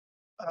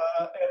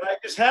 And I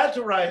just had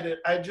to write it.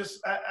 I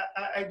just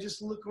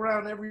look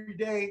around every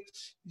day,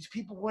 these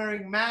people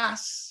wearing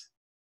masks,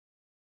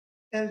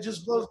 and it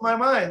just blows my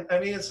mind. I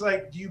mean, it's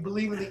like, do you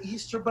believe in the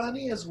Easter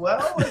Bunny as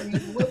well? I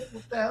mean, what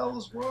the hell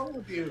is wrong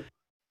with you?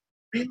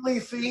 Really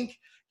think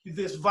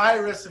this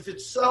virus, if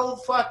it's so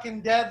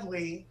fucking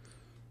deadly,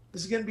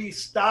 is going to be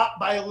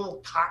stopped by a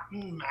little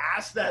cotton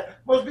mask that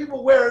most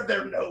people wear,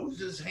 their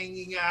noses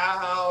hanging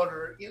out,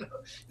 or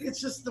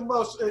it's just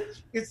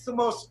it's the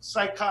most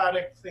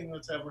psychotic thing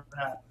that's ever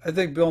happened. I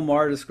think Bill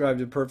Maher described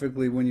it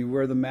perfectly. When you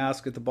wear the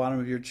mask at the bottom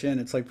of your chin,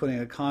 it's like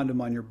putting a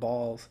condom on your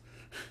balls.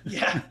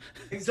 Yeah,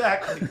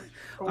 exactly.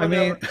 I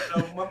mean,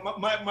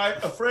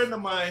 a friend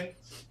of mine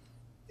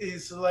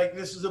is like,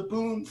 this is a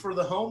boon for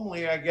the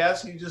homely, I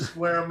guess. You just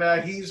wear a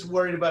mask. He's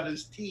worried about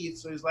his teeth,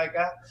 so he's like,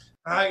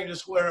 I can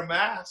just wear a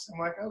mask. I'm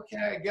like,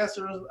 okay, I guess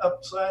there's an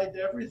upside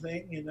to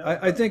everything,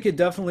 I think it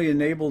definitely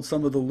enabled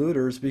some of the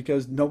looters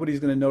because nobody's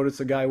going to notice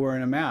a guy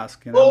wearing a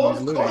mask. Well, when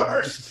he's of looting.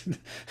 course.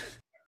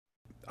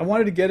 I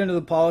wanted to get into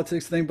the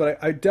politics thing,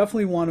 but I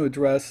definitely want to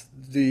address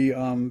the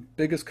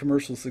biggest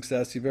commercial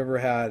success you've ever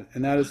had,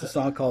 and that is a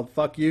song called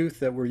 "Fuck Youth"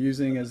 that we're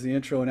using as the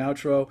intro and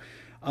outro.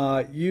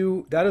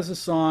 That is a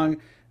song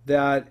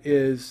that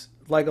is,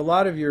 like a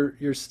lot of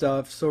your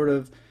stuff, sort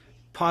of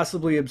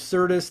possibly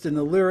absurdist in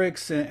the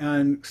lyrics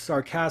and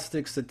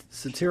sarcastic,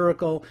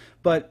 satirical,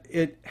 but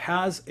it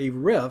has a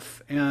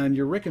riff, and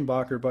your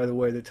Rickenbacker, by the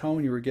way, the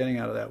tone you were getting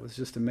out of that was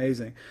just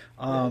amazing.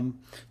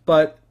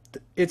 But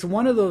it's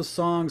one of those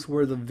songs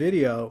where the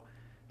video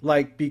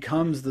like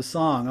becomes the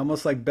song,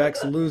 almost like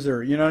Beck's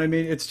Loser. You know what I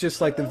mean? It's just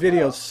like the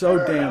video's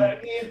so damn.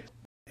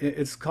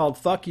 It's called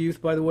 "Fuck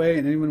Youth," by the way,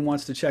 and anyone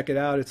wants to check it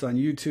out, it's on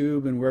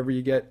YouTube and wherever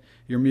you get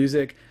your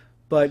music.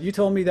 But you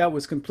told me that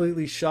was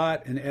completely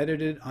shot and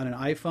edited on an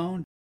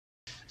iPhone.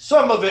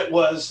 Some of it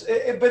was,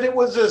 but it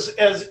was as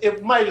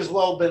it might as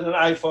well have been an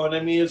iPhone.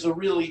 I mean, it's a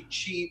really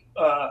cheap,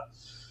 $100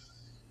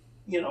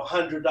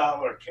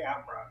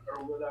 camera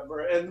or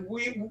whatever, and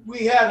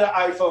we had an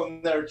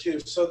iPhone there too.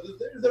 So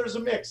there's a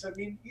mix. I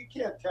mean, you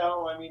can't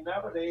tell. I mean,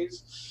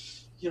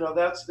 nowadays,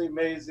 that's the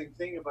amazing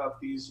thing about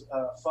these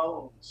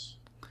phones.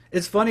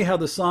 It's funny how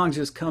the song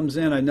just comes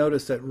in. I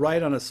noticed that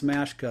right on a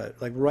smash cut,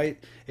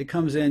 it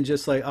comes in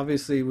just like,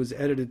 obviously it was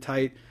edited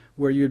tight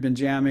where you had been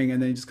jamming,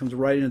 and then it just comes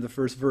right into the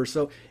first verse.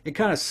 So it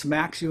kind of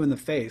smacks you in the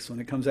face when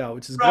it comes out,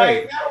 which is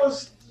right. great. That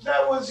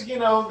was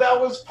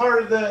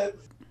part of the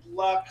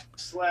luck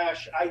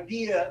 /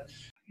 idea.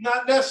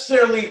 Not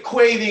necessarily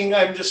equating.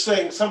 I'm just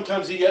saying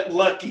sometimes you get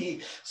lucky.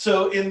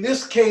 So in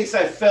this case,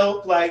 I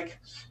felt like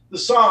the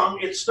song,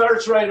 it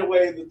starts right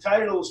away. The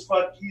title is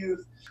 "Fuck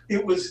Youth."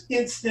 It was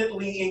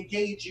instantly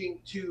engaging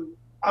to,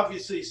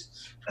 obviously,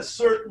 a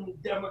certain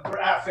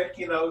demographic,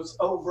 it's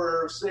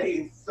over,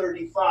 say,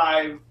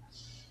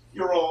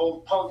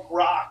 35-year-old punk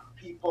rock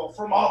people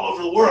from all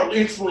over the world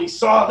instantly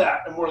saw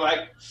that and were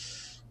like,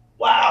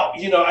 wow.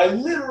 I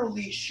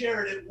literally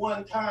shared it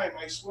one time.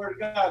 I swear to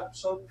God,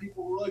 some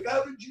people were like,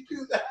 how did you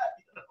do that?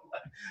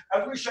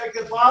 I wish I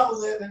could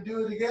bottle it and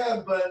do it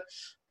again, but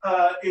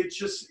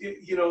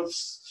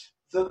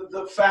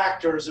the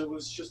factors. It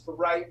was just the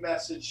right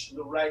message to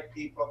the right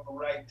people at the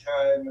right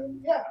time, and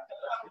yeah.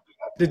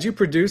 Did you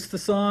produce the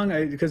song?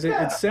 Because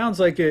it sounds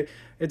like it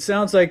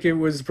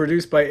was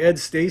produced by Ed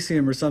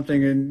Stasium or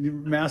something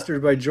and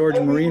mastered by George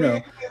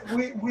Marino.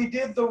 We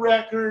did the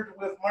record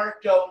with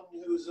Mark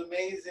Delton, who's an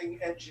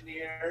amazing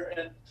engineer,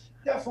 and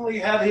definitely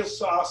had his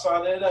sauce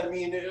on it. I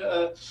mean,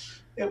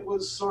 it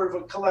was sort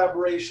of a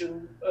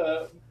collaboration,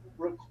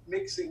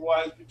 mixing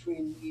wise,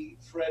 between me,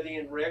 Freddie,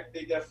 and Rick.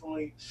 They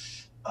definitely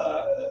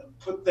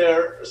put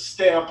their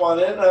stamp on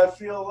it, and I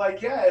feel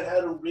like, it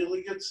had a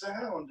really good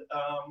sound,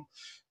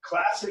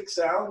 classic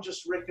sound,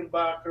 just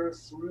Rickenbacker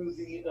through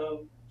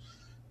the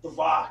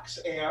Vox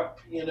amp,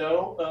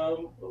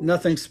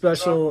 Nothing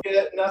special,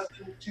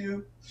 nothing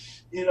to,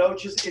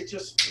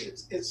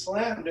 it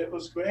slammed. It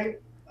was great.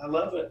 I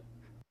love it.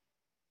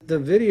 The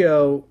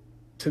video,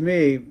 to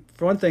me,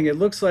 for one thing, it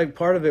looks like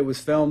part of it was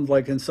filmed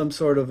like in some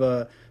sort of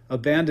a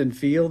abandoned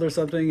field or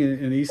something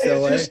in East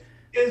LA.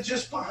 It's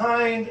just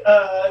behind.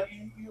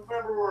 You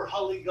remember where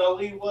Hully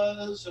Gully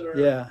was? Or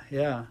Yeah.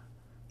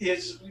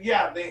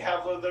 They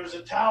have there's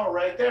a tower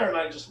right there, and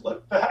I just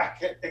looked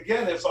back.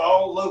 Again, it's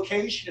all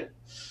location.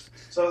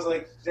 So I was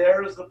like,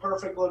 there's the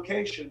perfect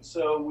location.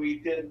 So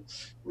we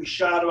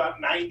shot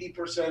about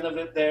 90% of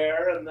it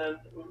there, and then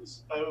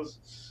I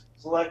was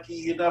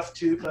lucky enough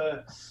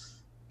to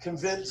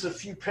convince a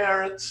few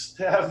parents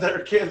to have their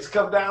kids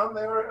come down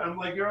there. I'm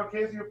like, you're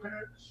okay with your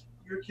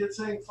kids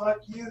saying "fuck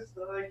youth"?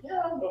 They're like,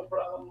 yeah, no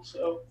problem.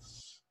 So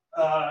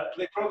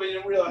They probably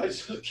didn't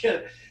realize it was a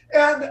kid.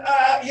 And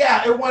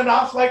yeah, it went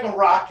off like a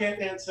rocket,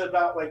 and it's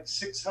about like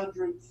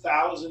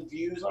 600,000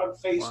 views on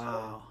Facebook.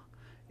 Wow.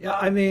 Yeah,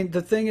 I mean,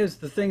 the thing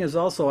is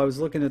also, I was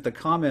looking at the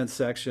comments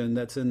section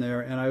that's in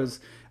there, and I was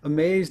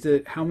amazed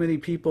at how many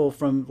people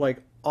from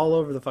like all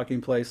over the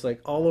fucking place,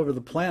 like all over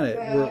the planet,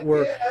 Yeah,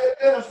 it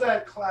has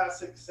that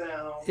classic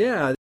sound.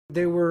 yeah,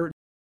 they were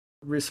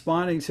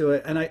responding to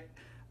it. And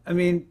I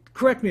mean,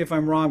 correct me if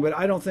I'm wrong, but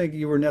I don't think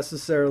you were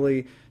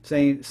necessarily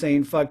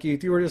saying fuck you.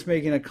 You were just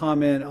making a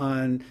comment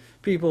on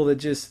people that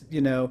just,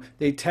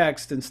 they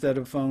text instead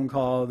of phone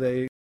call.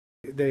 They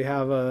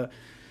have a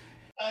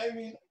I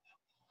mean,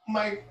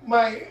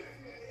 my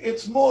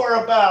it's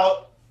more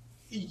about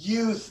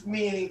youth,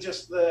 meaning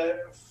just the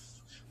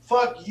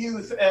fuck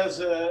youth as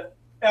a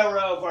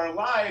era of our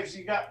lives.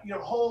 You got your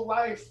whole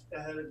life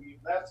ahead of you.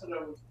 That's what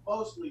I was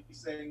mostly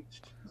saying.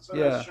 That's what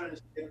I yeah. was trying to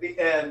say at the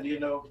end.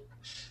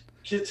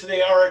 Kids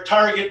today are a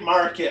target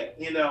market.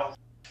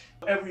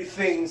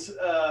 Everything's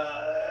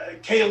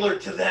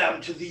tailored to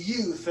them, to the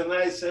youth. And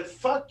I said,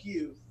 fuck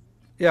youth.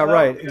 Yeah, So,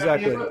 right, yeah,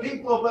 exactly.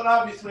 but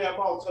obviously I'm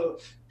also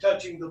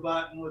touching the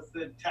button with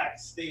the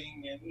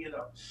texting and,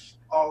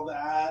 all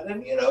that.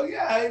 And,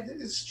 yeah,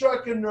 it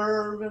struck a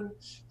nerve. And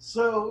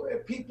so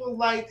people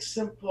like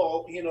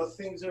simple,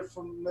 things are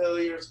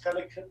familiar. It's kind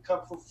of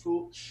comfort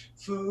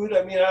food.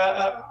 I mean,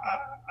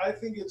 I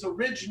think it's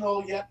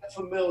original yet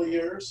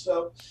familiar.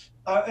 So,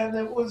 and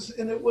it was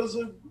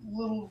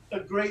a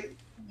great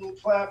little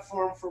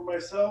platform for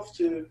myself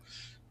to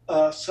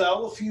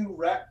sell a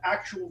few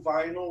actual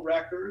vinyl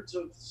records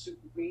of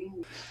Super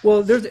Bean.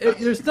 Well,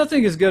 there's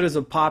nothing as good as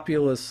a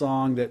populist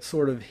song that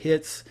sort of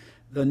hits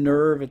the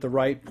nerve at the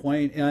right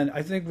point. And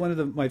I think one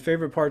of my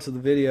favorite parts of the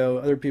video,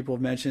 other people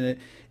have mentioned it,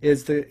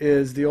 is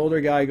the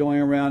older guy going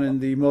around in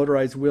the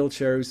motorized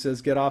wheelchair who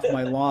says, "Get off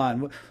my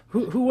lawn."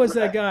 Who was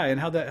that guy, and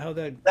how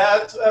that?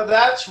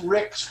 That's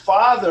Rick's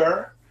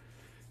father,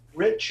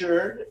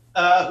 Richard,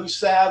 who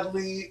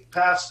sadly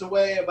passed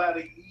away about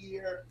a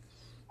year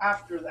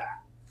after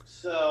that.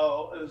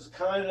 So it was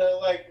kind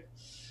of like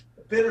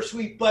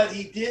bittersweet, but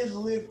he did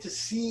live to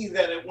see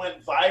that it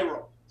went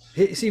viral.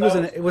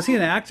 Was he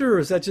an actor, or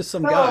is that just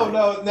some guy?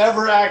 No,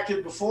 never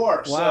acted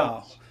before.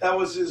 Wow. So that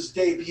was his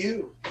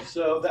debut.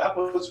 So that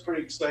was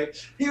pretty exciting.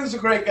 He was a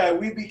great guy.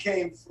 We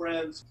became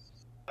friends.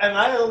 And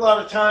I had a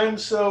lot of time,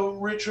 so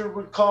Richard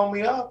would call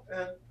me up,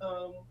 and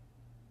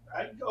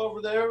I'd go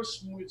over there,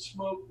 we'd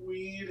smoke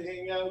weed,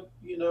 hang out,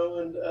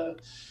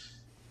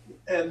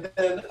 and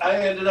then I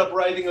ended up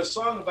writing a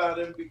song about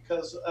him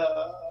because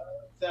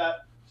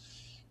that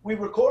we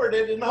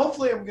recorded, and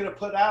hopefully I'm going to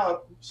put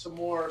out some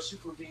more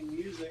Super Bean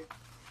music,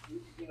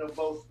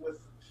 both with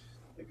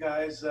the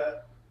guys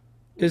that.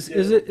 Is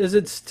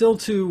it still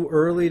too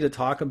early to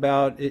talk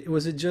about it?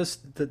 Was it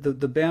just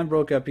the band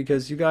broke up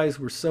because you guys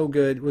were so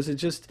good? Was it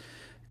just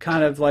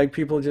kind of like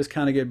people just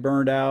kind of get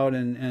burned out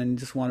and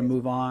just want to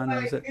move on?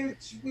 Or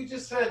we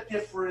just had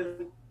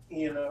different,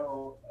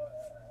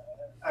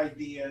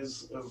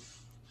 ideas of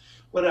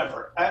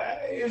whatever.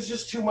 It was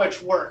just too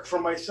much work for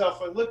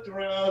myself. I looked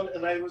around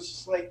and I was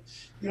just like,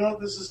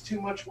 this is too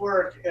much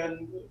work,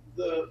 and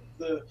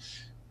the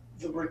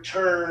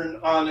return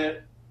on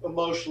it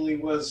emotionally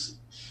was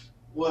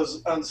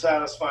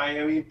unsatisfying.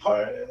 I mean,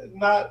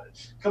 not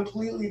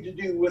completely to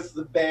do with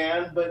the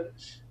band, but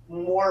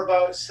more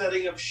about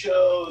setting up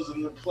shows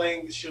and then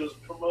playing the shows,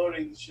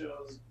 promoting the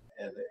shows,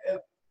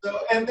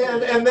 and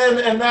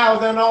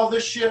now all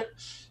this shit.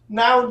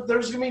 Now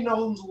there's gonna be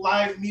no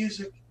live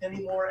music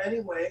anymore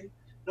anyway.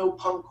 No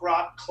punk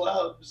rock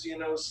clubs,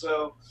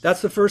 So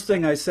that's the first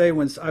thing I say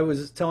when I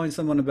was telling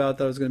someone about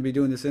that I was going to be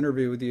doing this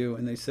interview with you,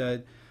 and they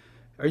said,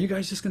 "Are you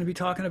guys just going to be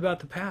talking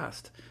about the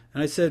past?"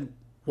 And I said,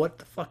 "What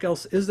the fuck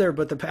else is there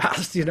but the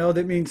past?"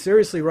 That means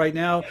seriously right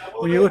now,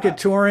 when you look at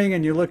touring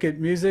and you look at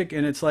music,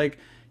 and it's like,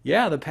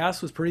 yeah, the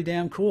past was pretty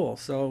damn cool.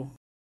 So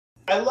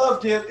I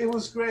loved it. It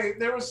was great.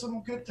 There were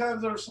some good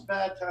times. There were some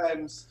bad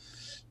times.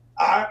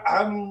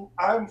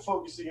 I'm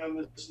focusing on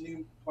this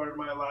new part of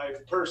my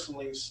life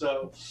personally.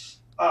 So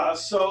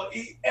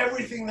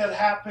everything that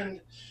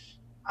happened,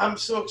 I'm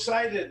so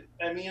excited.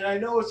 I mean, I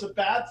know it's a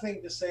bad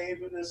thing to say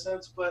in a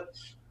sense, but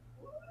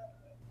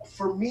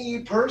for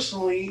me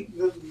personally,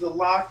 the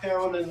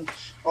lockdown and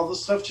all the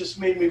stuff just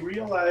made me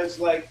realize,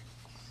 like,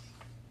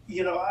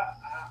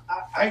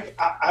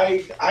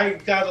 I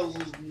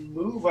gotta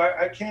move.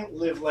 I can't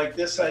live like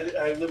this. I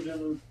lived in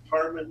an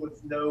apartment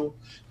with no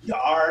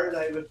yard.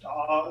 I have a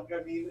dog.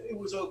 I mean, it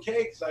was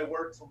okay because I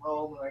worked from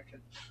home and I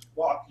could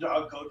walk the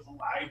dog, go to the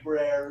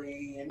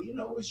library, and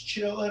it was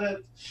chill and had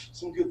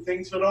some good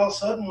things. But all of a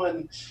sudden,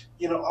 when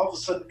all of a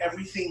sudden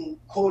everything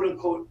quote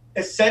unquote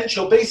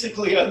essential,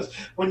 basically,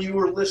 when you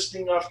were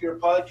listening off your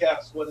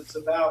podcast, what it's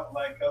about,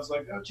 like I was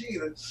like, oh gee,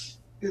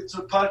 it's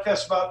a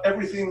podcast about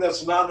everything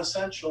that's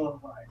non-essential in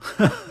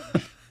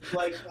life.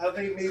 Like how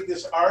they made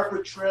this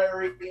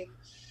arbitrary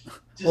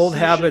old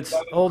habits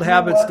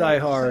die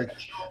hard.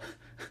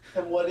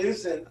 And what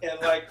isn't,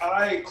 and like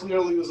I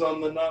clearly was on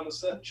the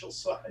non-essential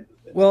side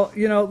of it. Well,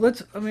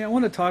 I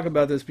want to talk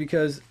about this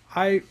because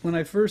I when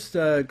I first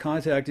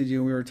contacted you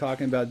and we were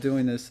talking about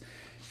doing this,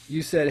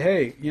 you said,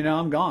 "Hey,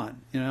 I'm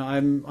gone.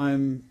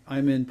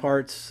 I'm in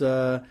parts.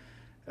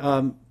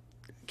 Um,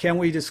 can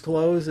we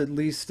disclose at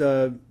least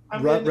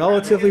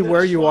relatively I'm in a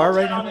where you small are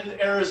right now?" town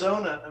in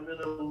Arizona. I'm in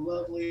a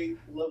lovely,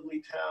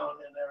 lovely town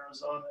in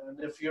Arizona. And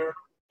if you're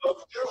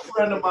a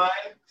friend of mine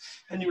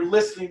and you're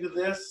listening to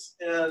this,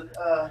 and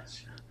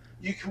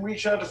you can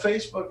reach out to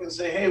Facebook and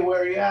say, "Hey,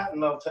 where are you at?"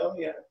 And I'll tell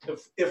you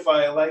if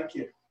I like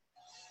you.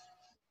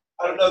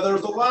 I don't know.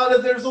 There's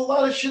a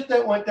lot of shit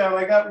that went down.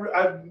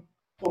 I'm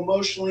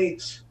emotionally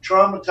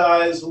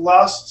traumatized.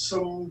 Lost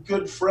some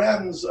good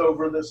friends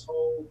over this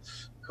whole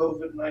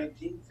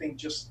COVID-19 thing.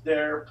 Just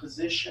their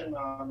position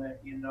on it.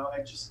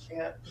 I just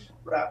can't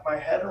wrap my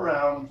head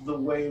around the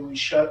way we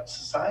shut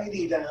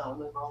society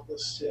down and all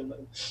this shit.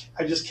 And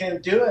I just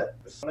can't do it.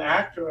 As an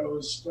actor, I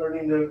was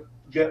starting to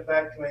get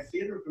back to my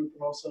theater group,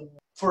 and also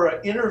for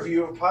an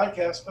interview, a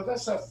podcast. But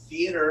that's not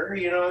theater.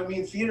 I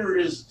mean, theater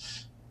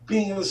is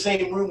being in the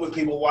same room with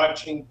people,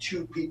 watching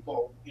two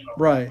people,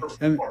 Right.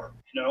 And perform.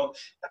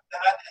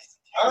 That is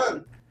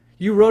fun.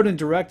 you wrote and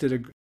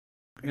directed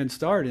and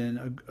starred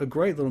in a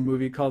great little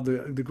movie called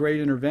The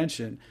Great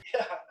Intervention.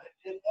 Yeah, I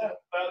did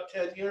that about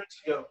 10 years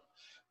ago.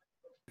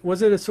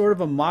 Was it a sort of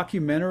a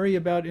mockumentary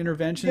about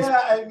interventions?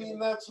 Yeah, I mean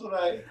that's what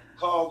I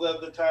called at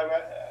the time.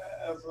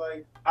 I was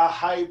like a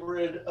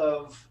hybrid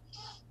of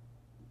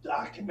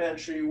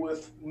documentary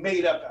with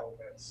made up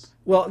elements.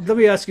 Well, let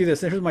me ask you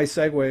this. Here's my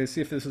segue.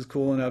 See if this is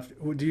cool enough.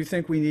 Do you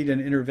think we need an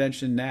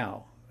intervention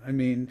now? I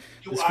mean,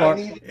 Do as I far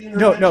need an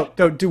no, intervention? no,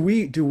 no. Do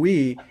we as a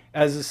We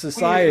as a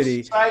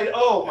society, society,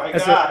 oh my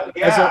as a God,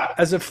 as a yeah.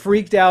 as a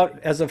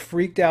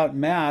freaked out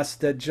mass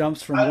that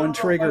jumps from I one don't know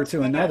trigger what's to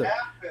going to another?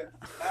 happen.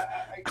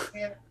 I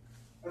can't.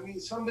 I mean,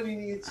 somebody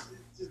needs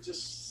to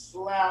just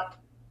slap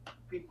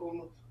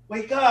people.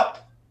 Wake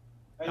up!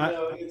 I I,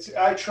 know.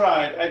 I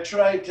tried. I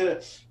tried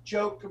to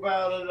joke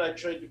about it. I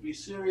tried to be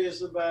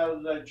serious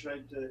about it. I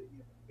tried to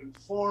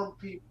inform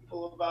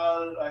people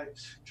about it. I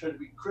tried to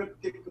be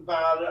cryptic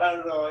about it. I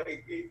don't know.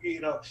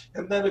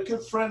 And then a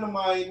good friend of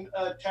mine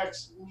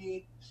texted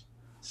me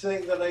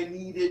saying that I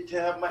needed to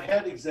have my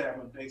head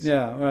examined, basically.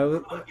 yeah.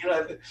 Well,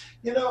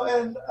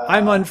 And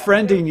I'm I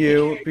unfriending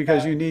you appreciate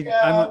because that. you need.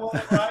 Yeah, well,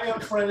 I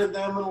unfriended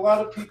them, and a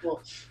lot of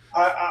people.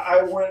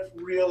 I went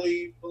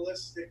really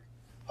ballistic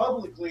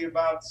publicly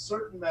about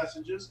certain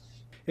messages.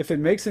 If it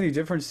makes any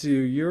difference to you,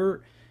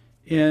 you're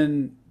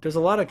in. There's a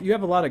lot of you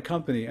have a lot of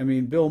company. I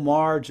mean, Bill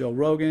Maher, Joe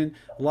Rogan,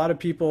 a lot of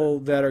people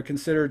that are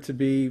considered to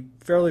be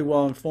fairly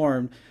well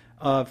informed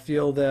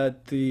feel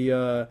that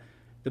the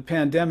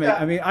pandemic. I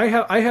Yeah, mean,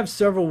 I have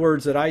several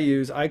words that I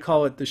use. I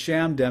call it the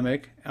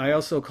shamdemic. I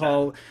also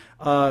call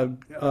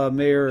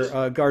Mayor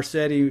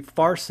Garcetti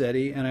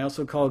Farcetti, and I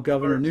also call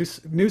Governor or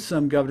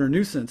Newsom Governor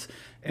Nuisance.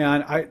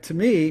 And to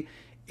me,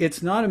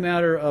 it's not a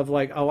matter of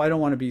like, oh, I don't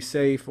want to be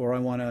safe or I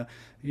want to,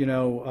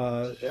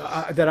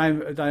 that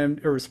I'm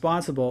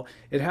irresponsible.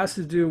 It has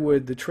to do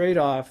with the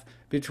trade-off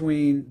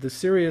between the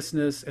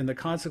seriousness and the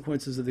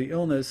consequences of the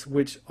illness,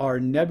 which are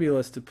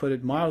nebulous, to put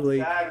it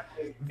mildly,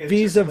 exactly. It's just like,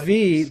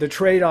 vis-a-vis the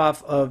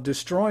trade-off of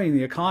destroying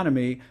the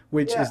economy,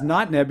 which is yeah,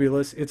 not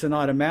nebulous, it's an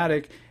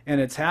automatic,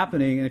 and it's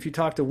happening. And if you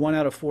talk to 1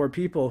 out of 4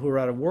 people who are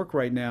out of work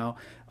right now,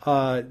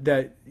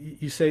 that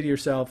you say to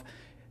yourself,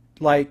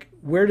 like,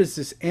 where does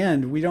this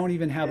end? We don't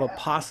even have a yeah,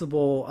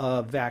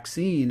 possible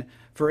vaccine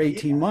for yeah.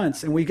 18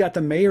 months. And we got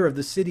the mayor of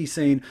the city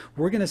saying,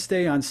 we're going to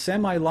stay on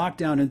semi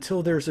lockdown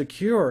until there's a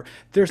cure.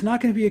 There's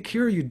not going to be a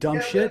cure, you dumb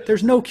Yeah, shit.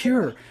 There's no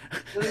cure.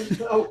 there's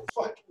no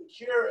fucking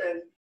cure,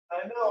 and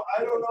I know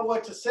I don't know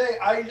what to say.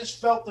 I just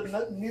felt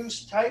the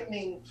noose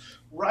tightening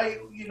right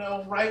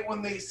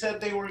when they said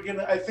they were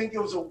gonna. I think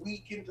it was a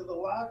week into the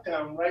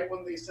lockdown, right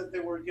when they said they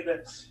were gonna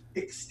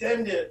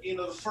extend it.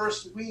 The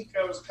first week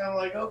I was kind of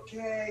like,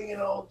 okay,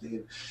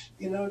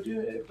 do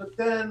it. But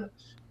then,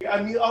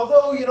 I mean,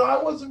 although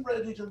I wasn't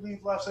ready to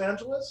leave Los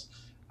Angeles,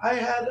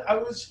 I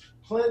was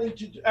planning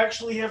to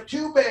actually have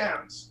two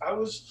bands. I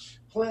was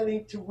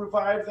planning to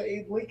revive the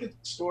Abe Lincoln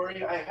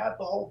story. I had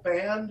the whole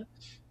band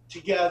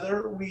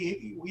together.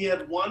 We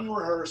had one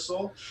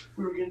rehearsal.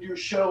 We were going to do a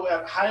show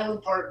at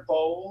Highland Park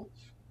Bowl,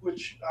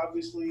 which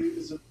obviously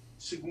is a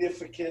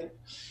significant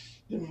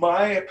in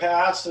my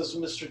past as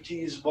Mr.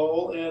 T's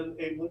Bowl and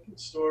Abe Lincoln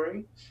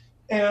story.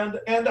 And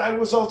I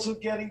was also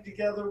getting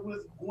together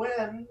with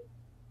Gwen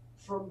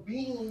from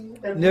Bean,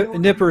 and we were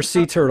going Nipper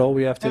Sea Turtle,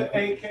 we have to. to,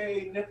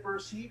 aka Nipper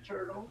Sea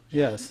Turtle.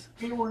 Yes.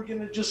 We were going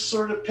to just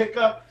sort of pick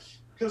up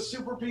because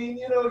Super Bean,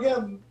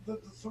 again, the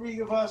three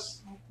of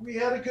us, we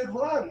had a good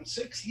run,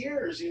 6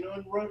 years, and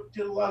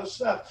did a lot of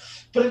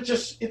stuff, but it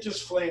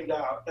just flamed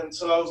out, and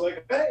so I was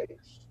like, hey,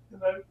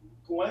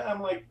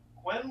 I'm like,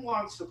 Gwen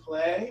wants to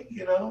play,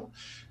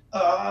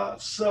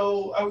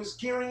 so I was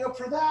gearing up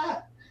for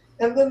that,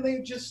 and then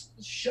they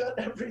just shut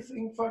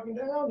everything fucking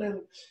down,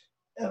 and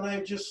I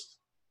just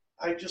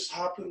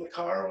hopped in the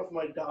car with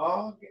my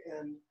dog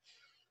and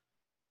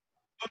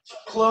put some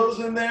clothes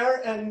in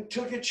there and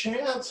took a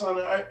chance on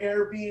an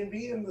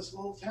Airbnb in this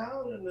little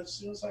town. And as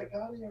soon as I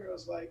got here, I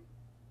was like,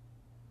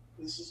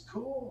 this is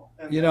cool.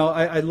 And You know,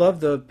 I love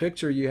the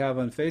picture you have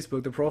on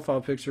Facebook, the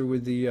profile picture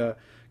with the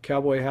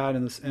cowboy hat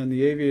and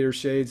the aviator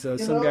shades. you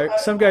know,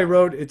 Some guy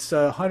wrote it's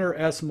Hunter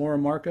S.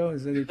 Morimarco.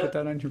 Is that you put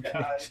that on your yeah,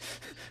 page?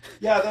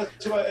 yeah,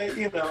 that's what,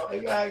 you know,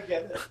 I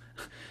get it.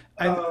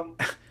 And Um,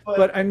 but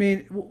but I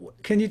mean,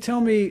 can you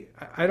tell me?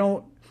 I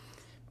don't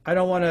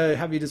want to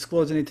have you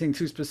disclose anything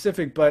too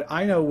specific, but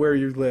I know where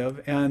you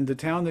live, and the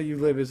town that you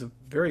live is a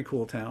very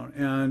cool town.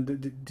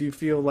 And do you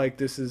feel like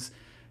this is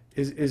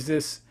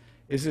this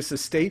is this a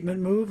statement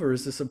move or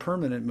is this a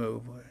permanent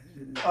move?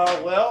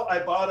 well, I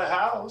bought a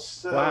house,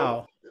 so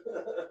Wow.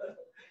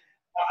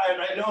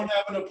 and I don't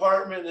have an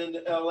apartment in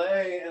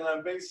LA, and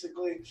I'm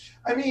basically,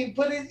 I mean,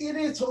 but it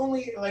is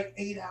only like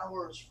 8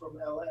 hours from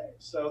LA,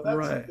 so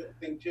that's a Right. good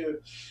thing too.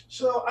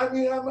 So I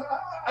mean,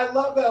 I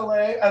love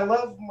LA. I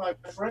love my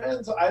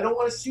friends. I don't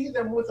want to see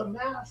them with a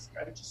mask.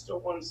 I just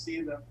don't want to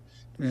see them.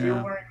 If you're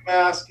Yeah. wearing a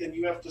mask and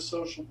you have to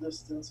social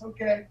distance,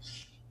 okay,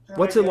 then I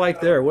What's it get like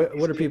there? What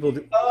do people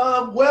do?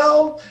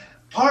 well,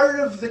 part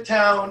of the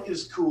town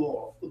is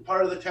cool.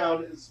 Part of the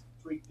town is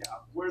freaked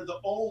out. Where the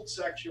old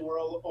section, where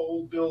all the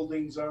old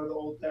buildings are, the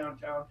old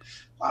downtown,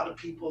 a lot of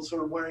people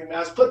sort of wearing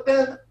masks, but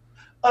then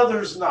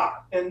others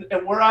not. And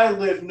where I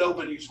live,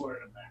 nobody's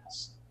wearing a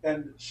mask.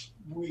 And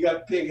we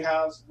got big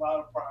house, a lot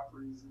of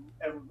properties, and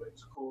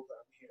everybody's cool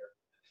down here.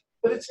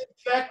 But it's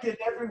infected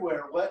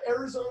everywhere. What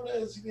Arizona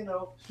is, you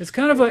know. It's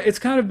kind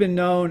of been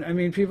known. I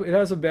mean, people it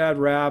has a bad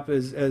rap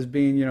as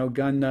being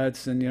gun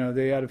nuts, and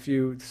they had a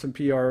few some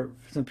PR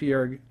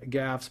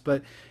gaffes,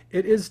 but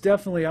it is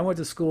definitely. I went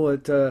to school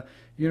at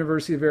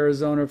University of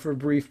Arizona for a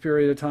brief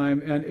period of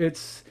time, and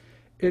it's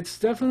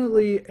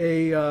definitely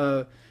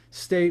a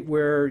state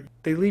where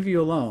they leave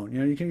you alone.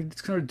 You can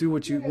just kind of do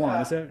what you want.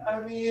 Yeah, Is that I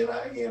mean,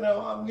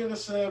 I'm gonna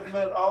say I've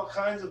met all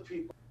kinds of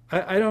people.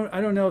 I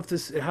don't know if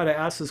this how to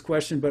ask this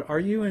question, but are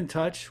you in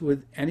touch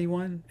with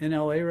anyone in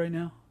LA right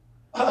now?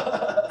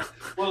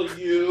 Well, I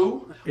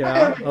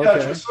Yeah. am in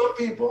touch with Okay. some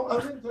people.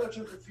 I'm in touch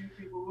with a few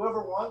people.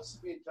 Whoever wants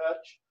to be in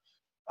touch.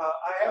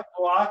 I have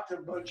blocked a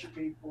bunch of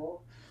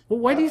people. Well, Uh,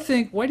 why do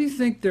you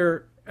think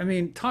they're, I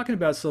mean, talking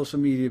about social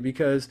media,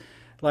 because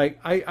like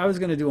I was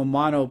going to do a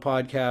mono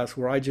podcast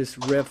where I just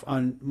riff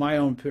on my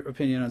own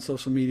opinion on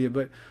social media,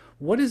 but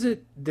what is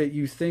it that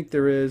you think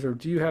there is, or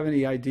do you have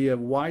any idea of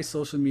why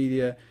social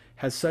media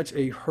has such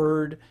a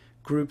herd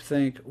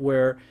groupthink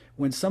where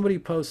when somebody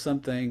posts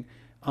something,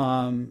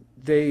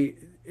 they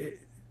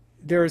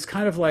there is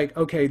kind of like,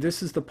 okay,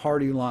 this is the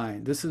party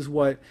line. This is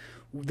what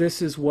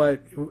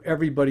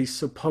everybody's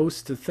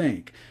supposed to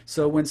think.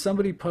 So when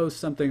somebody posts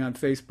something on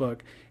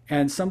Facebook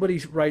and somebody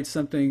writes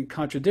something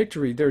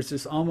contradictory, there's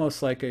this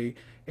almost like a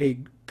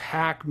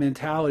pack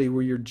mentality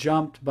where you're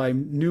jumped by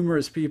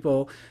numerous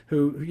people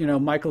who,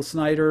 Michael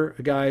Snyder,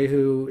 a guy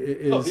who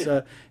oh yeah,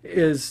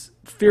 is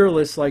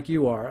fearless like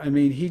you are. I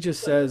mean, he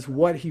just says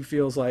what he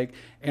feels like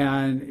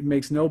and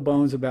makes no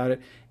bones about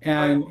it.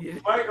 And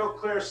Michael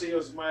Quercy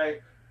is my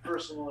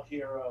personal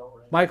hero.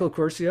 And Michael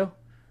Curcio.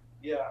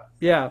 yeah.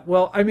 Yeah,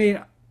 well, I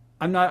mean,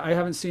 I'm not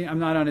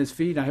on his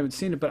feed, I haven't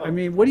seen it, but I Oh,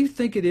 mean, what do you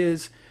think it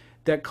is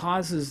that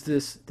causes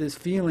this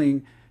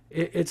feeling?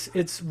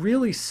 It's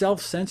really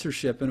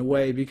self-censorship in a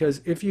way,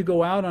 because if you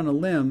go out on a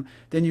limb,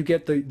 then you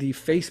get the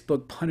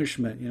Facebook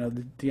punishment,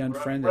 the right,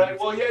 unfriending. right.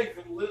 Well, yeah, you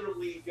can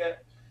literally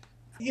get.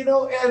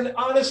 And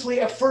honestly,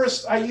 at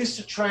first, I used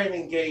to try and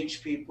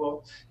engage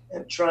people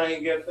and try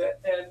and get that,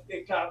 and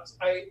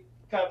I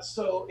got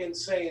so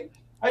insane.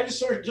 I just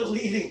started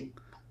deleting.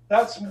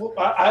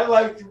 I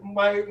liked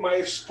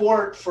my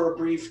sport for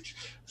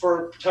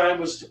a time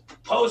was to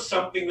post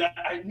something that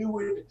I knew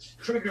would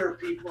trigger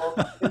people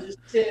and just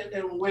sit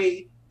and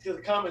wait to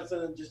the comments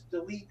and then just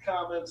delete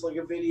comments like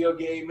a video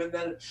game and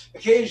then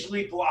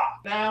occasionally block.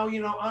 Now,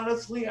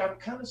 honestly, I'm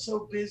kind of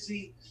so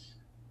busy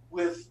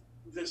with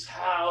this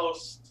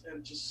house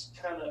and just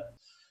kind of.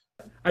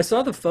 I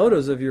saw the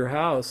photos of your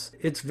house.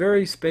 It's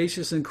very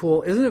spacious and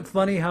cool. Isn't it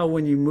funny how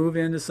when you move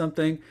into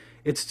something,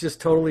 it's just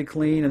totally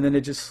clean and then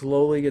it just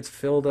slowly gets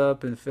filled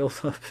up and filled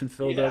up and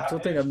filled up. Yeah,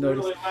 Something it's I've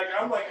noticed. literally like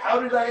I'm like, how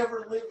did I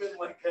ever live in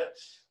like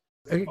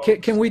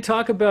Can we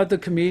talk about the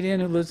comedian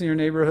who lives in your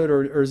neighborhood,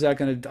 or is that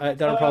going to,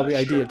 that'll probably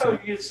sure, idea too?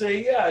 you could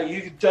say,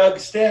 yeah, Doug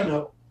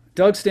Stanhope.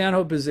 Doug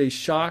Stanhope is a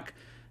shock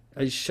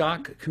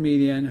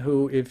comedian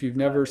who, if you've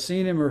never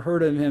seen him or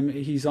heard of him,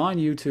 he's on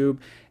YouTube,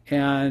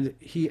 and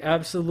he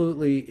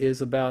absolutely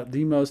is about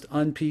the most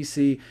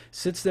un-PC,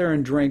 sits there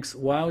and drinks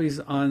while he's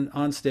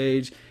on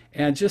stage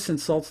and just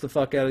insults the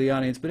fuck out of the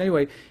audience. But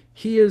anyway,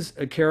 he is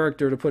a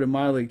character, to put it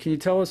mildly. Can you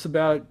tell us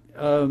about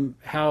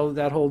how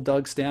that whole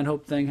Doug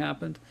Stanhope thing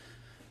happened?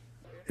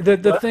 The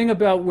What? thing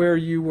about where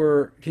you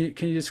were, can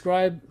you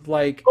describe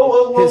like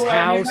Oh, his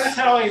I mean, that's house?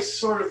 how I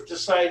sort of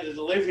decided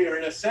to live here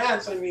in a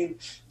sense. I mean,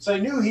 so I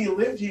knew he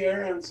lived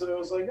here, and so I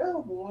was like,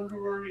 oh, I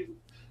wonder where he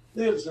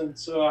lives. And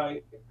so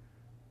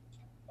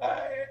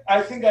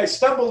I think I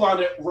stumbled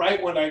on it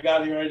right when I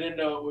got here. I didn't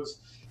know it was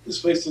this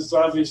place is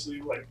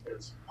obviously like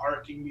there's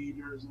parking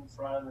meters in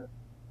front, and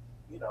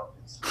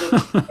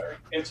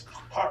it's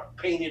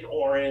painted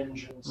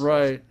orange and stuff.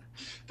 Right.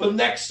 But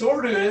next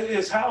door to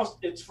his house,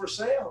 it's for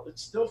sale.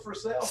 It's still for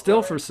sale.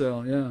 Still for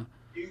sale, yeah.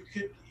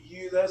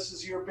 This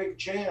is your big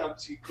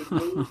chance. You could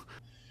move.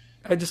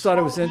 I just thought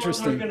it was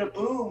interesting. They're going to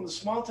boom. The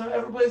small town,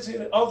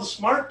 all the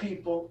smart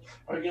people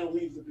are going to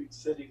leave the big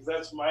cities.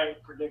 That's my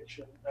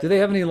prediction. Do they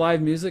have any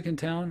live music in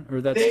town, or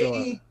that's still?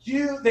 They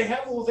do. They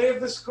have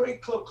this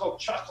great club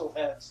called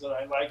Chuckleheads that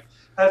I like.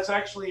 That's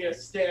actually a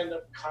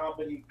stand-up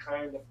comedy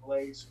kind of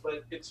place,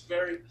 but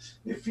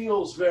it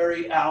feels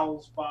very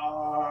Al's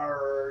Bar,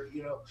 or,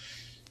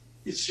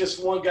 it's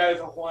just one guy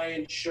with a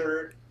Hawaiian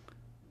shirt,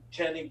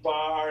 tending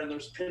bar, and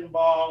there's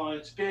pinball, and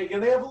it's big,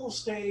 and they have a little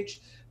stage.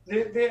 They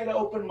had an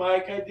open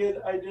mic. I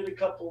did a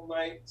couple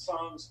night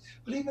songs,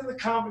 but even the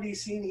comedy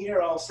scene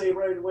here, I'll say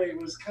right away,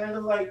 was kind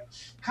of like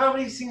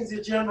comedy scenes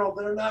in general.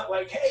 They're not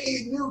like,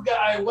 "Hey, new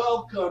guy,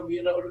 welcome."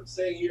 You know what I'm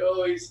saying?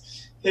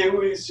 They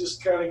always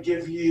just kind of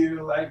give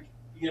you like,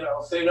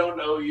 if they don't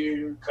know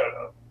you, kind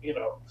of,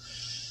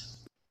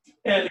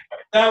 And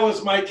that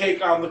was my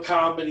take on the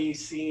comedy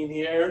scene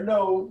here.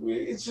 No,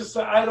 it's just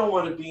that I don't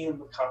want to be in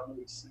the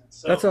comedy scene.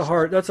 So that's a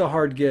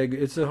hard gig.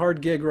 It's a hard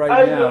gig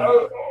right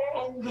now.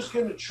 I'm just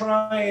going to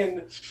try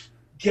and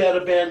get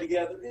a band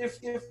together if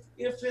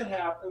it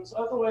happens.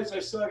 Otherwise, I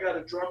still got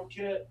a drum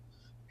kit,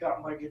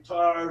 got my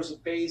guitars, a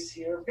bass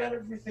here. I've got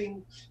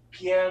everything,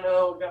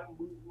 piano. Got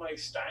my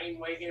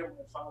Steinway here,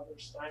 my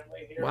father's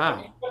Steinway here.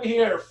 Wow. I'm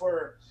here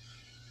for.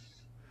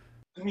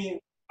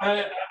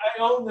 I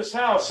own this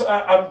house.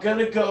 I'm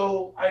gonna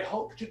go. I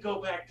hope to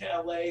go back to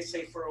LA,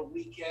 say for a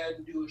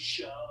weekend, do a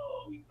show,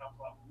 blah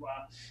blah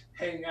blah,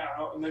 hang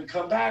out, and then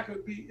come back.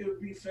 It would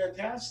be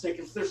fantastic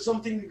if there's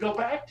something to go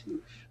back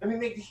to.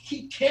 They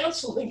keep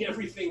canceling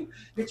everything.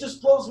 It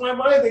just blows my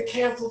mind. They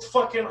canceled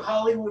fucking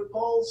Hollywood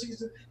Bowl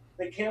season.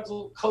 They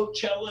canceled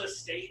Coachella,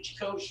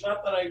 Stagecoach.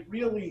 Not that I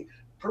really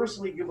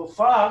personally give a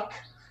fuck.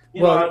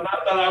 Not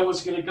that I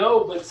was going to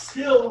go, but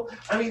still,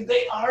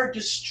 they are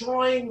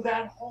destroying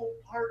that whole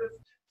part of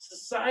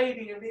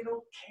society, and they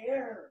don't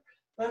care.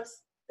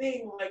 That's the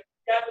thing. Like,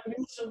 Gavin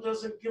Newsom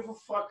doesn't give a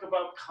fuck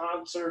about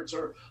concerts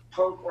or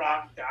punk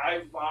rock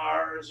dive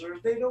bars, or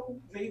they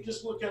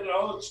just look at it,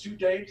 it's too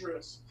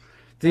dangerous.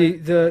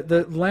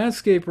 The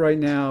landscape right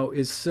now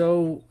is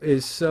so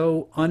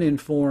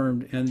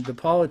uninformed, and the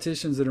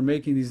politicians that are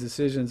making these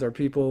decisions are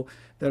people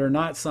that are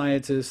not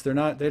scientists. They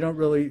don't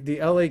really.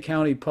 The LA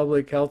County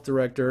Public Health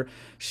Director,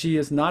 she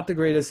is not the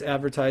greatest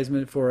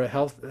advertisement for a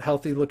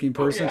healthy looking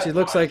person. She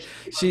looks like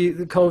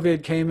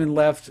COVID came and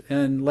left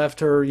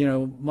her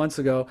months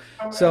ago.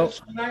 So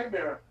it's a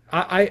nightmare.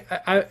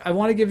 I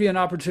want to give you an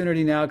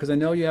opportunity now, because I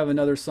know you have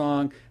another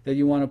song that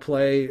you want to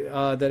play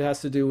that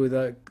has to do with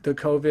the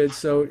COVID.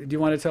 So do you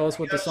want to tell us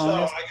what the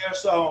song is?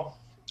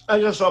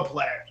 I guess I'll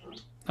play it.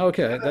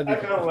 Okay. I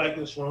kind of like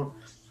this one.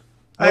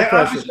 No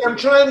I'm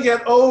trying to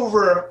get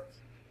over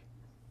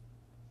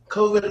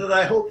COVID, and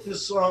I hope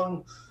this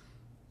song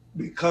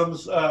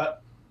becomes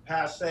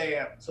passe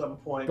at some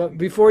point. But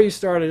before you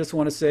start, I just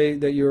want to say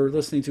that you're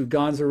listening to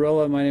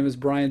Gonzarilla. My name is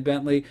Brian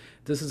Bentley.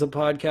 This is a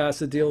podcast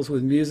that deals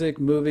with music,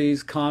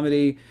 movies,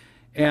 comedy,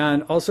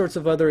 and all sorts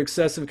of other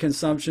excessive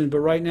consumption.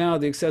 But right now,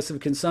 the excessive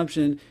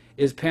consumption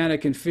is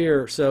panic and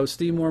fear. So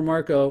Steve Moore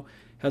Marco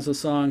has a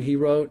song he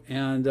wrote,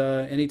 and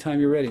anytime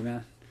you're ready,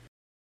 man.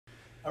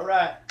 All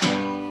right.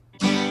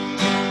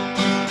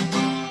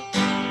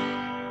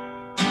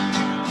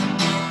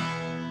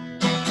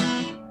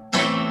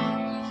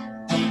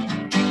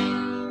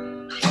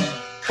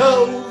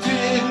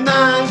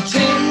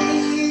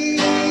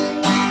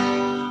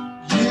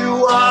 COVID-19,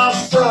 you are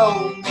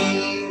so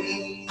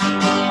mean.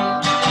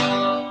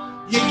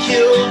 You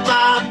killed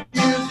my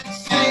music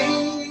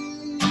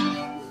scene.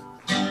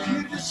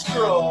 You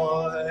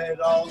destroyed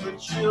all the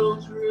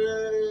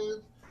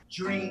children's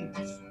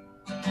dreams.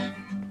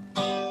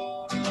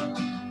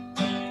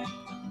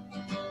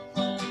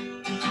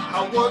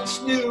 I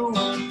once knew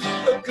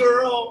a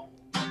girl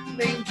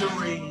named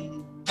Doreen.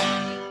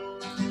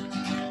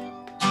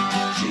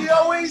 She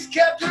always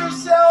kept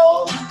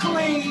herself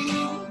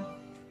clean.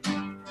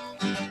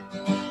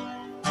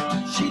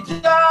 She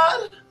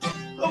died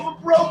of a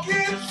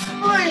broken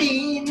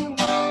spleen.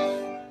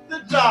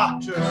 The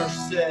doctor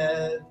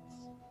said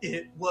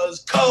it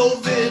was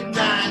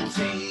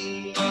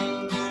COVID-19.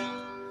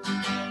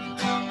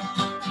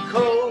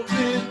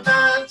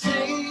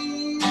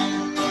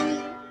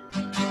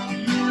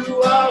 COVID-19,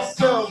 you are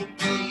so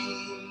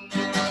mean.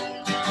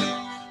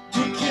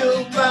 You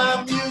killed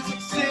my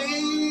music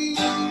scene.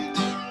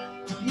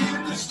 You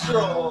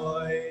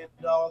destroyed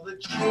all the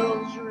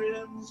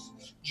children's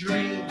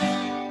dreams.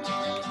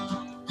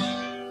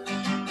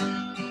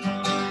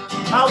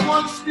 I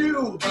once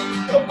knew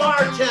a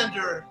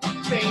bartender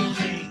named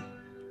Gene.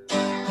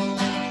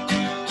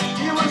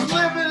 He was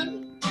living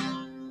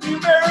the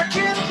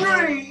American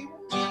dream.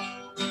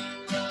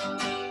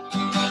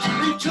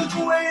 He took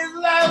away his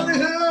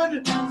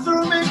livelihood,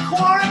 threw him in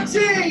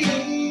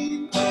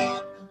quarantine.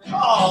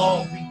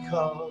 All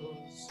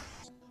because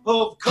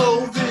of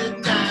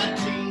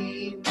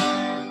COVID-19.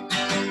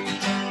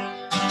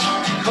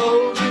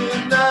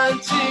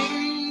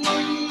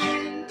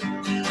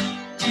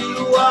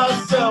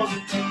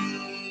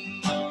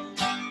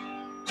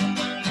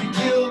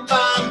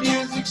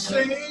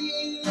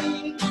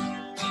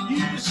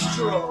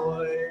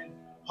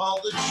 all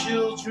the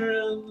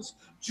children's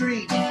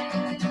dreams.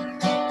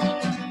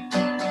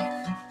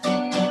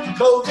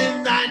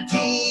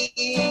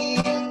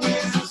 COVID-19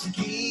 is a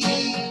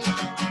scheme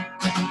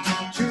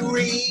to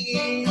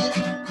read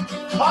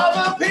all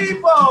the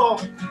people,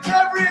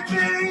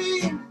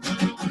 everything.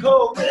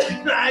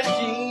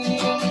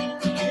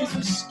 COVID-19 is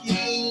a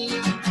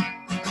scheme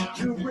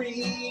to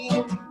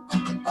read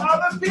all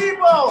the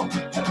people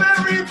of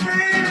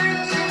everything.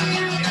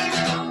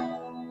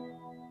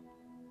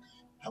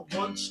 I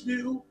once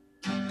knew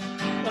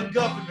a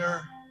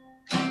governor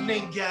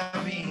named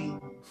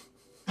Gavin.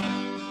 He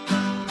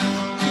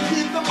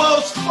did the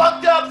most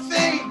fucked up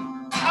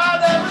thing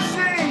I'd ever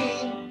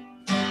seen.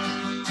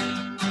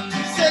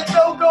 He said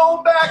no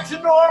going back to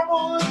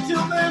normal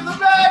until there's a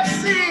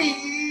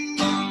vaccine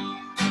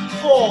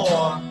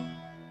for,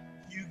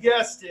 you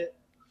guessed it,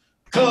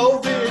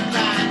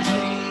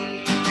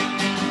 COVID-19.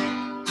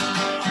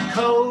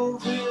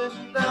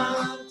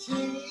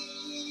 COVID-19.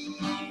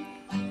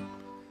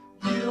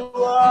 You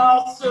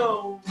are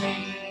so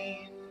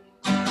mean.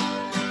 You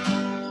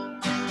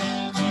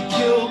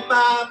killed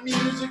my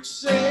music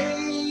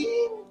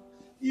scene.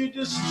 You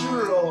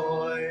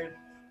destroyed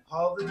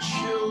all the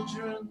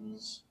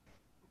children's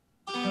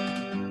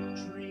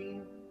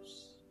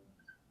dreams.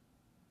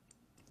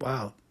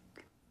 Wow.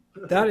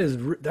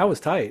 That was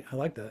tight. I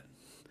like that.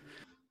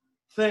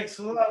 Thanks.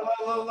 A lot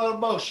of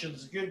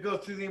emotions. You go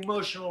through the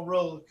emotional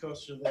roller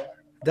coaster there.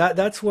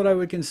 That's what I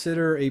would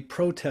consider a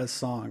protest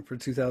song for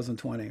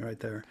 2020 right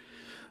there.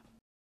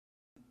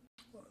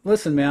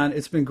 Listen, man,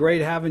 it's been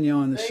great having you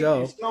on the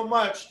show. Thank you so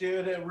much,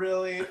 dude. It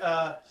really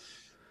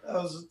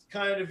was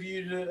kind of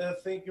you to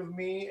think of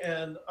me,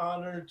 and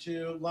honored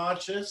to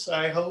launch this.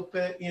 I hope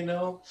it,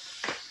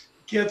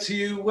 gets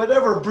you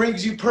whatever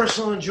brings you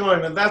personal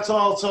enjoyment. That's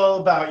all it's all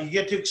about. You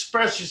get to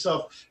express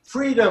yourself.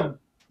 Freedom.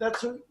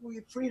 That's what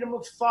freedom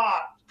of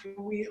thought.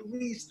 We at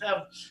least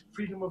have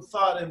freedom of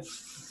thought and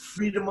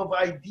freedom of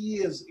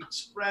ideas,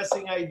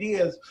 expressing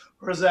ideas,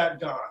 or is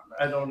that gone?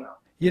 I don't know.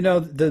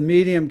 The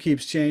medium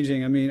keeps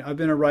changing. I mean, I've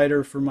been a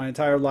writer for my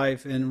entire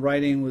life, and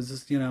writing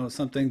was,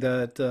 something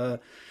that,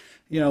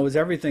 was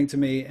everything to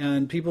me.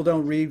 And people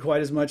don't read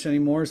quite as much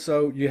anymore,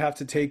 so you have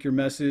to take your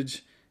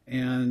message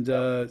and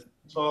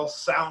it's all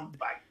sound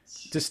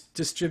bites.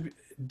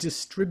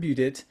 Distribute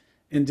it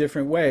in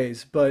different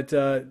ways. But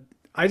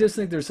I just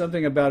think there's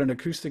something about an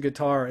acoustic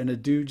guitar and a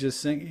dude just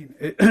singing.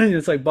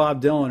 It's like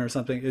Bob Dylan or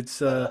something.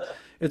 It's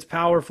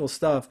powerful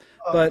stuff.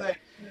 But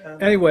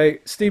anyway,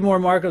 Steve Moore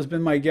Marco has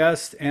been my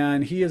guest,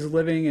 and he is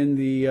living in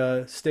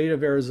the state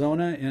of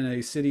Arizona in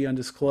a city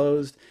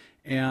undisclosed,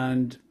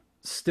 and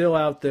still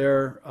out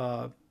there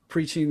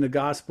preaching the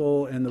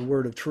gospel and the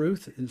word of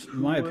truth, in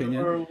my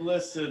opinion.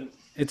 Listen.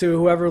 And to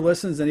whoever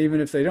listens, and even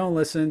if they don't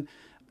listen,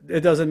 it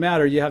doesn't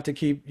matter. You have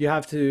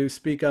to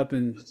speak up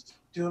and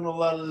doing a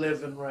lot of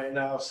living right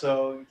now.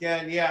 So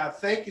again,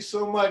 thank you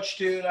so much,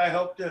 dude. I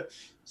hope to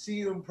see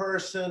you in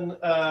person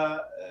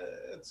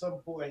at some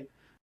point.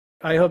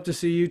 I hope to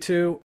see you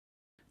too.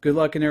 Good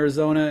luck in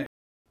Arizona.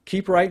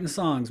 Keep writing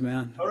songs,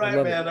 man. All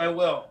right, man. I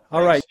will.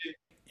 All right.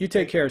 You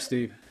take care,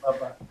 Steve.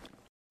 Bye-bye.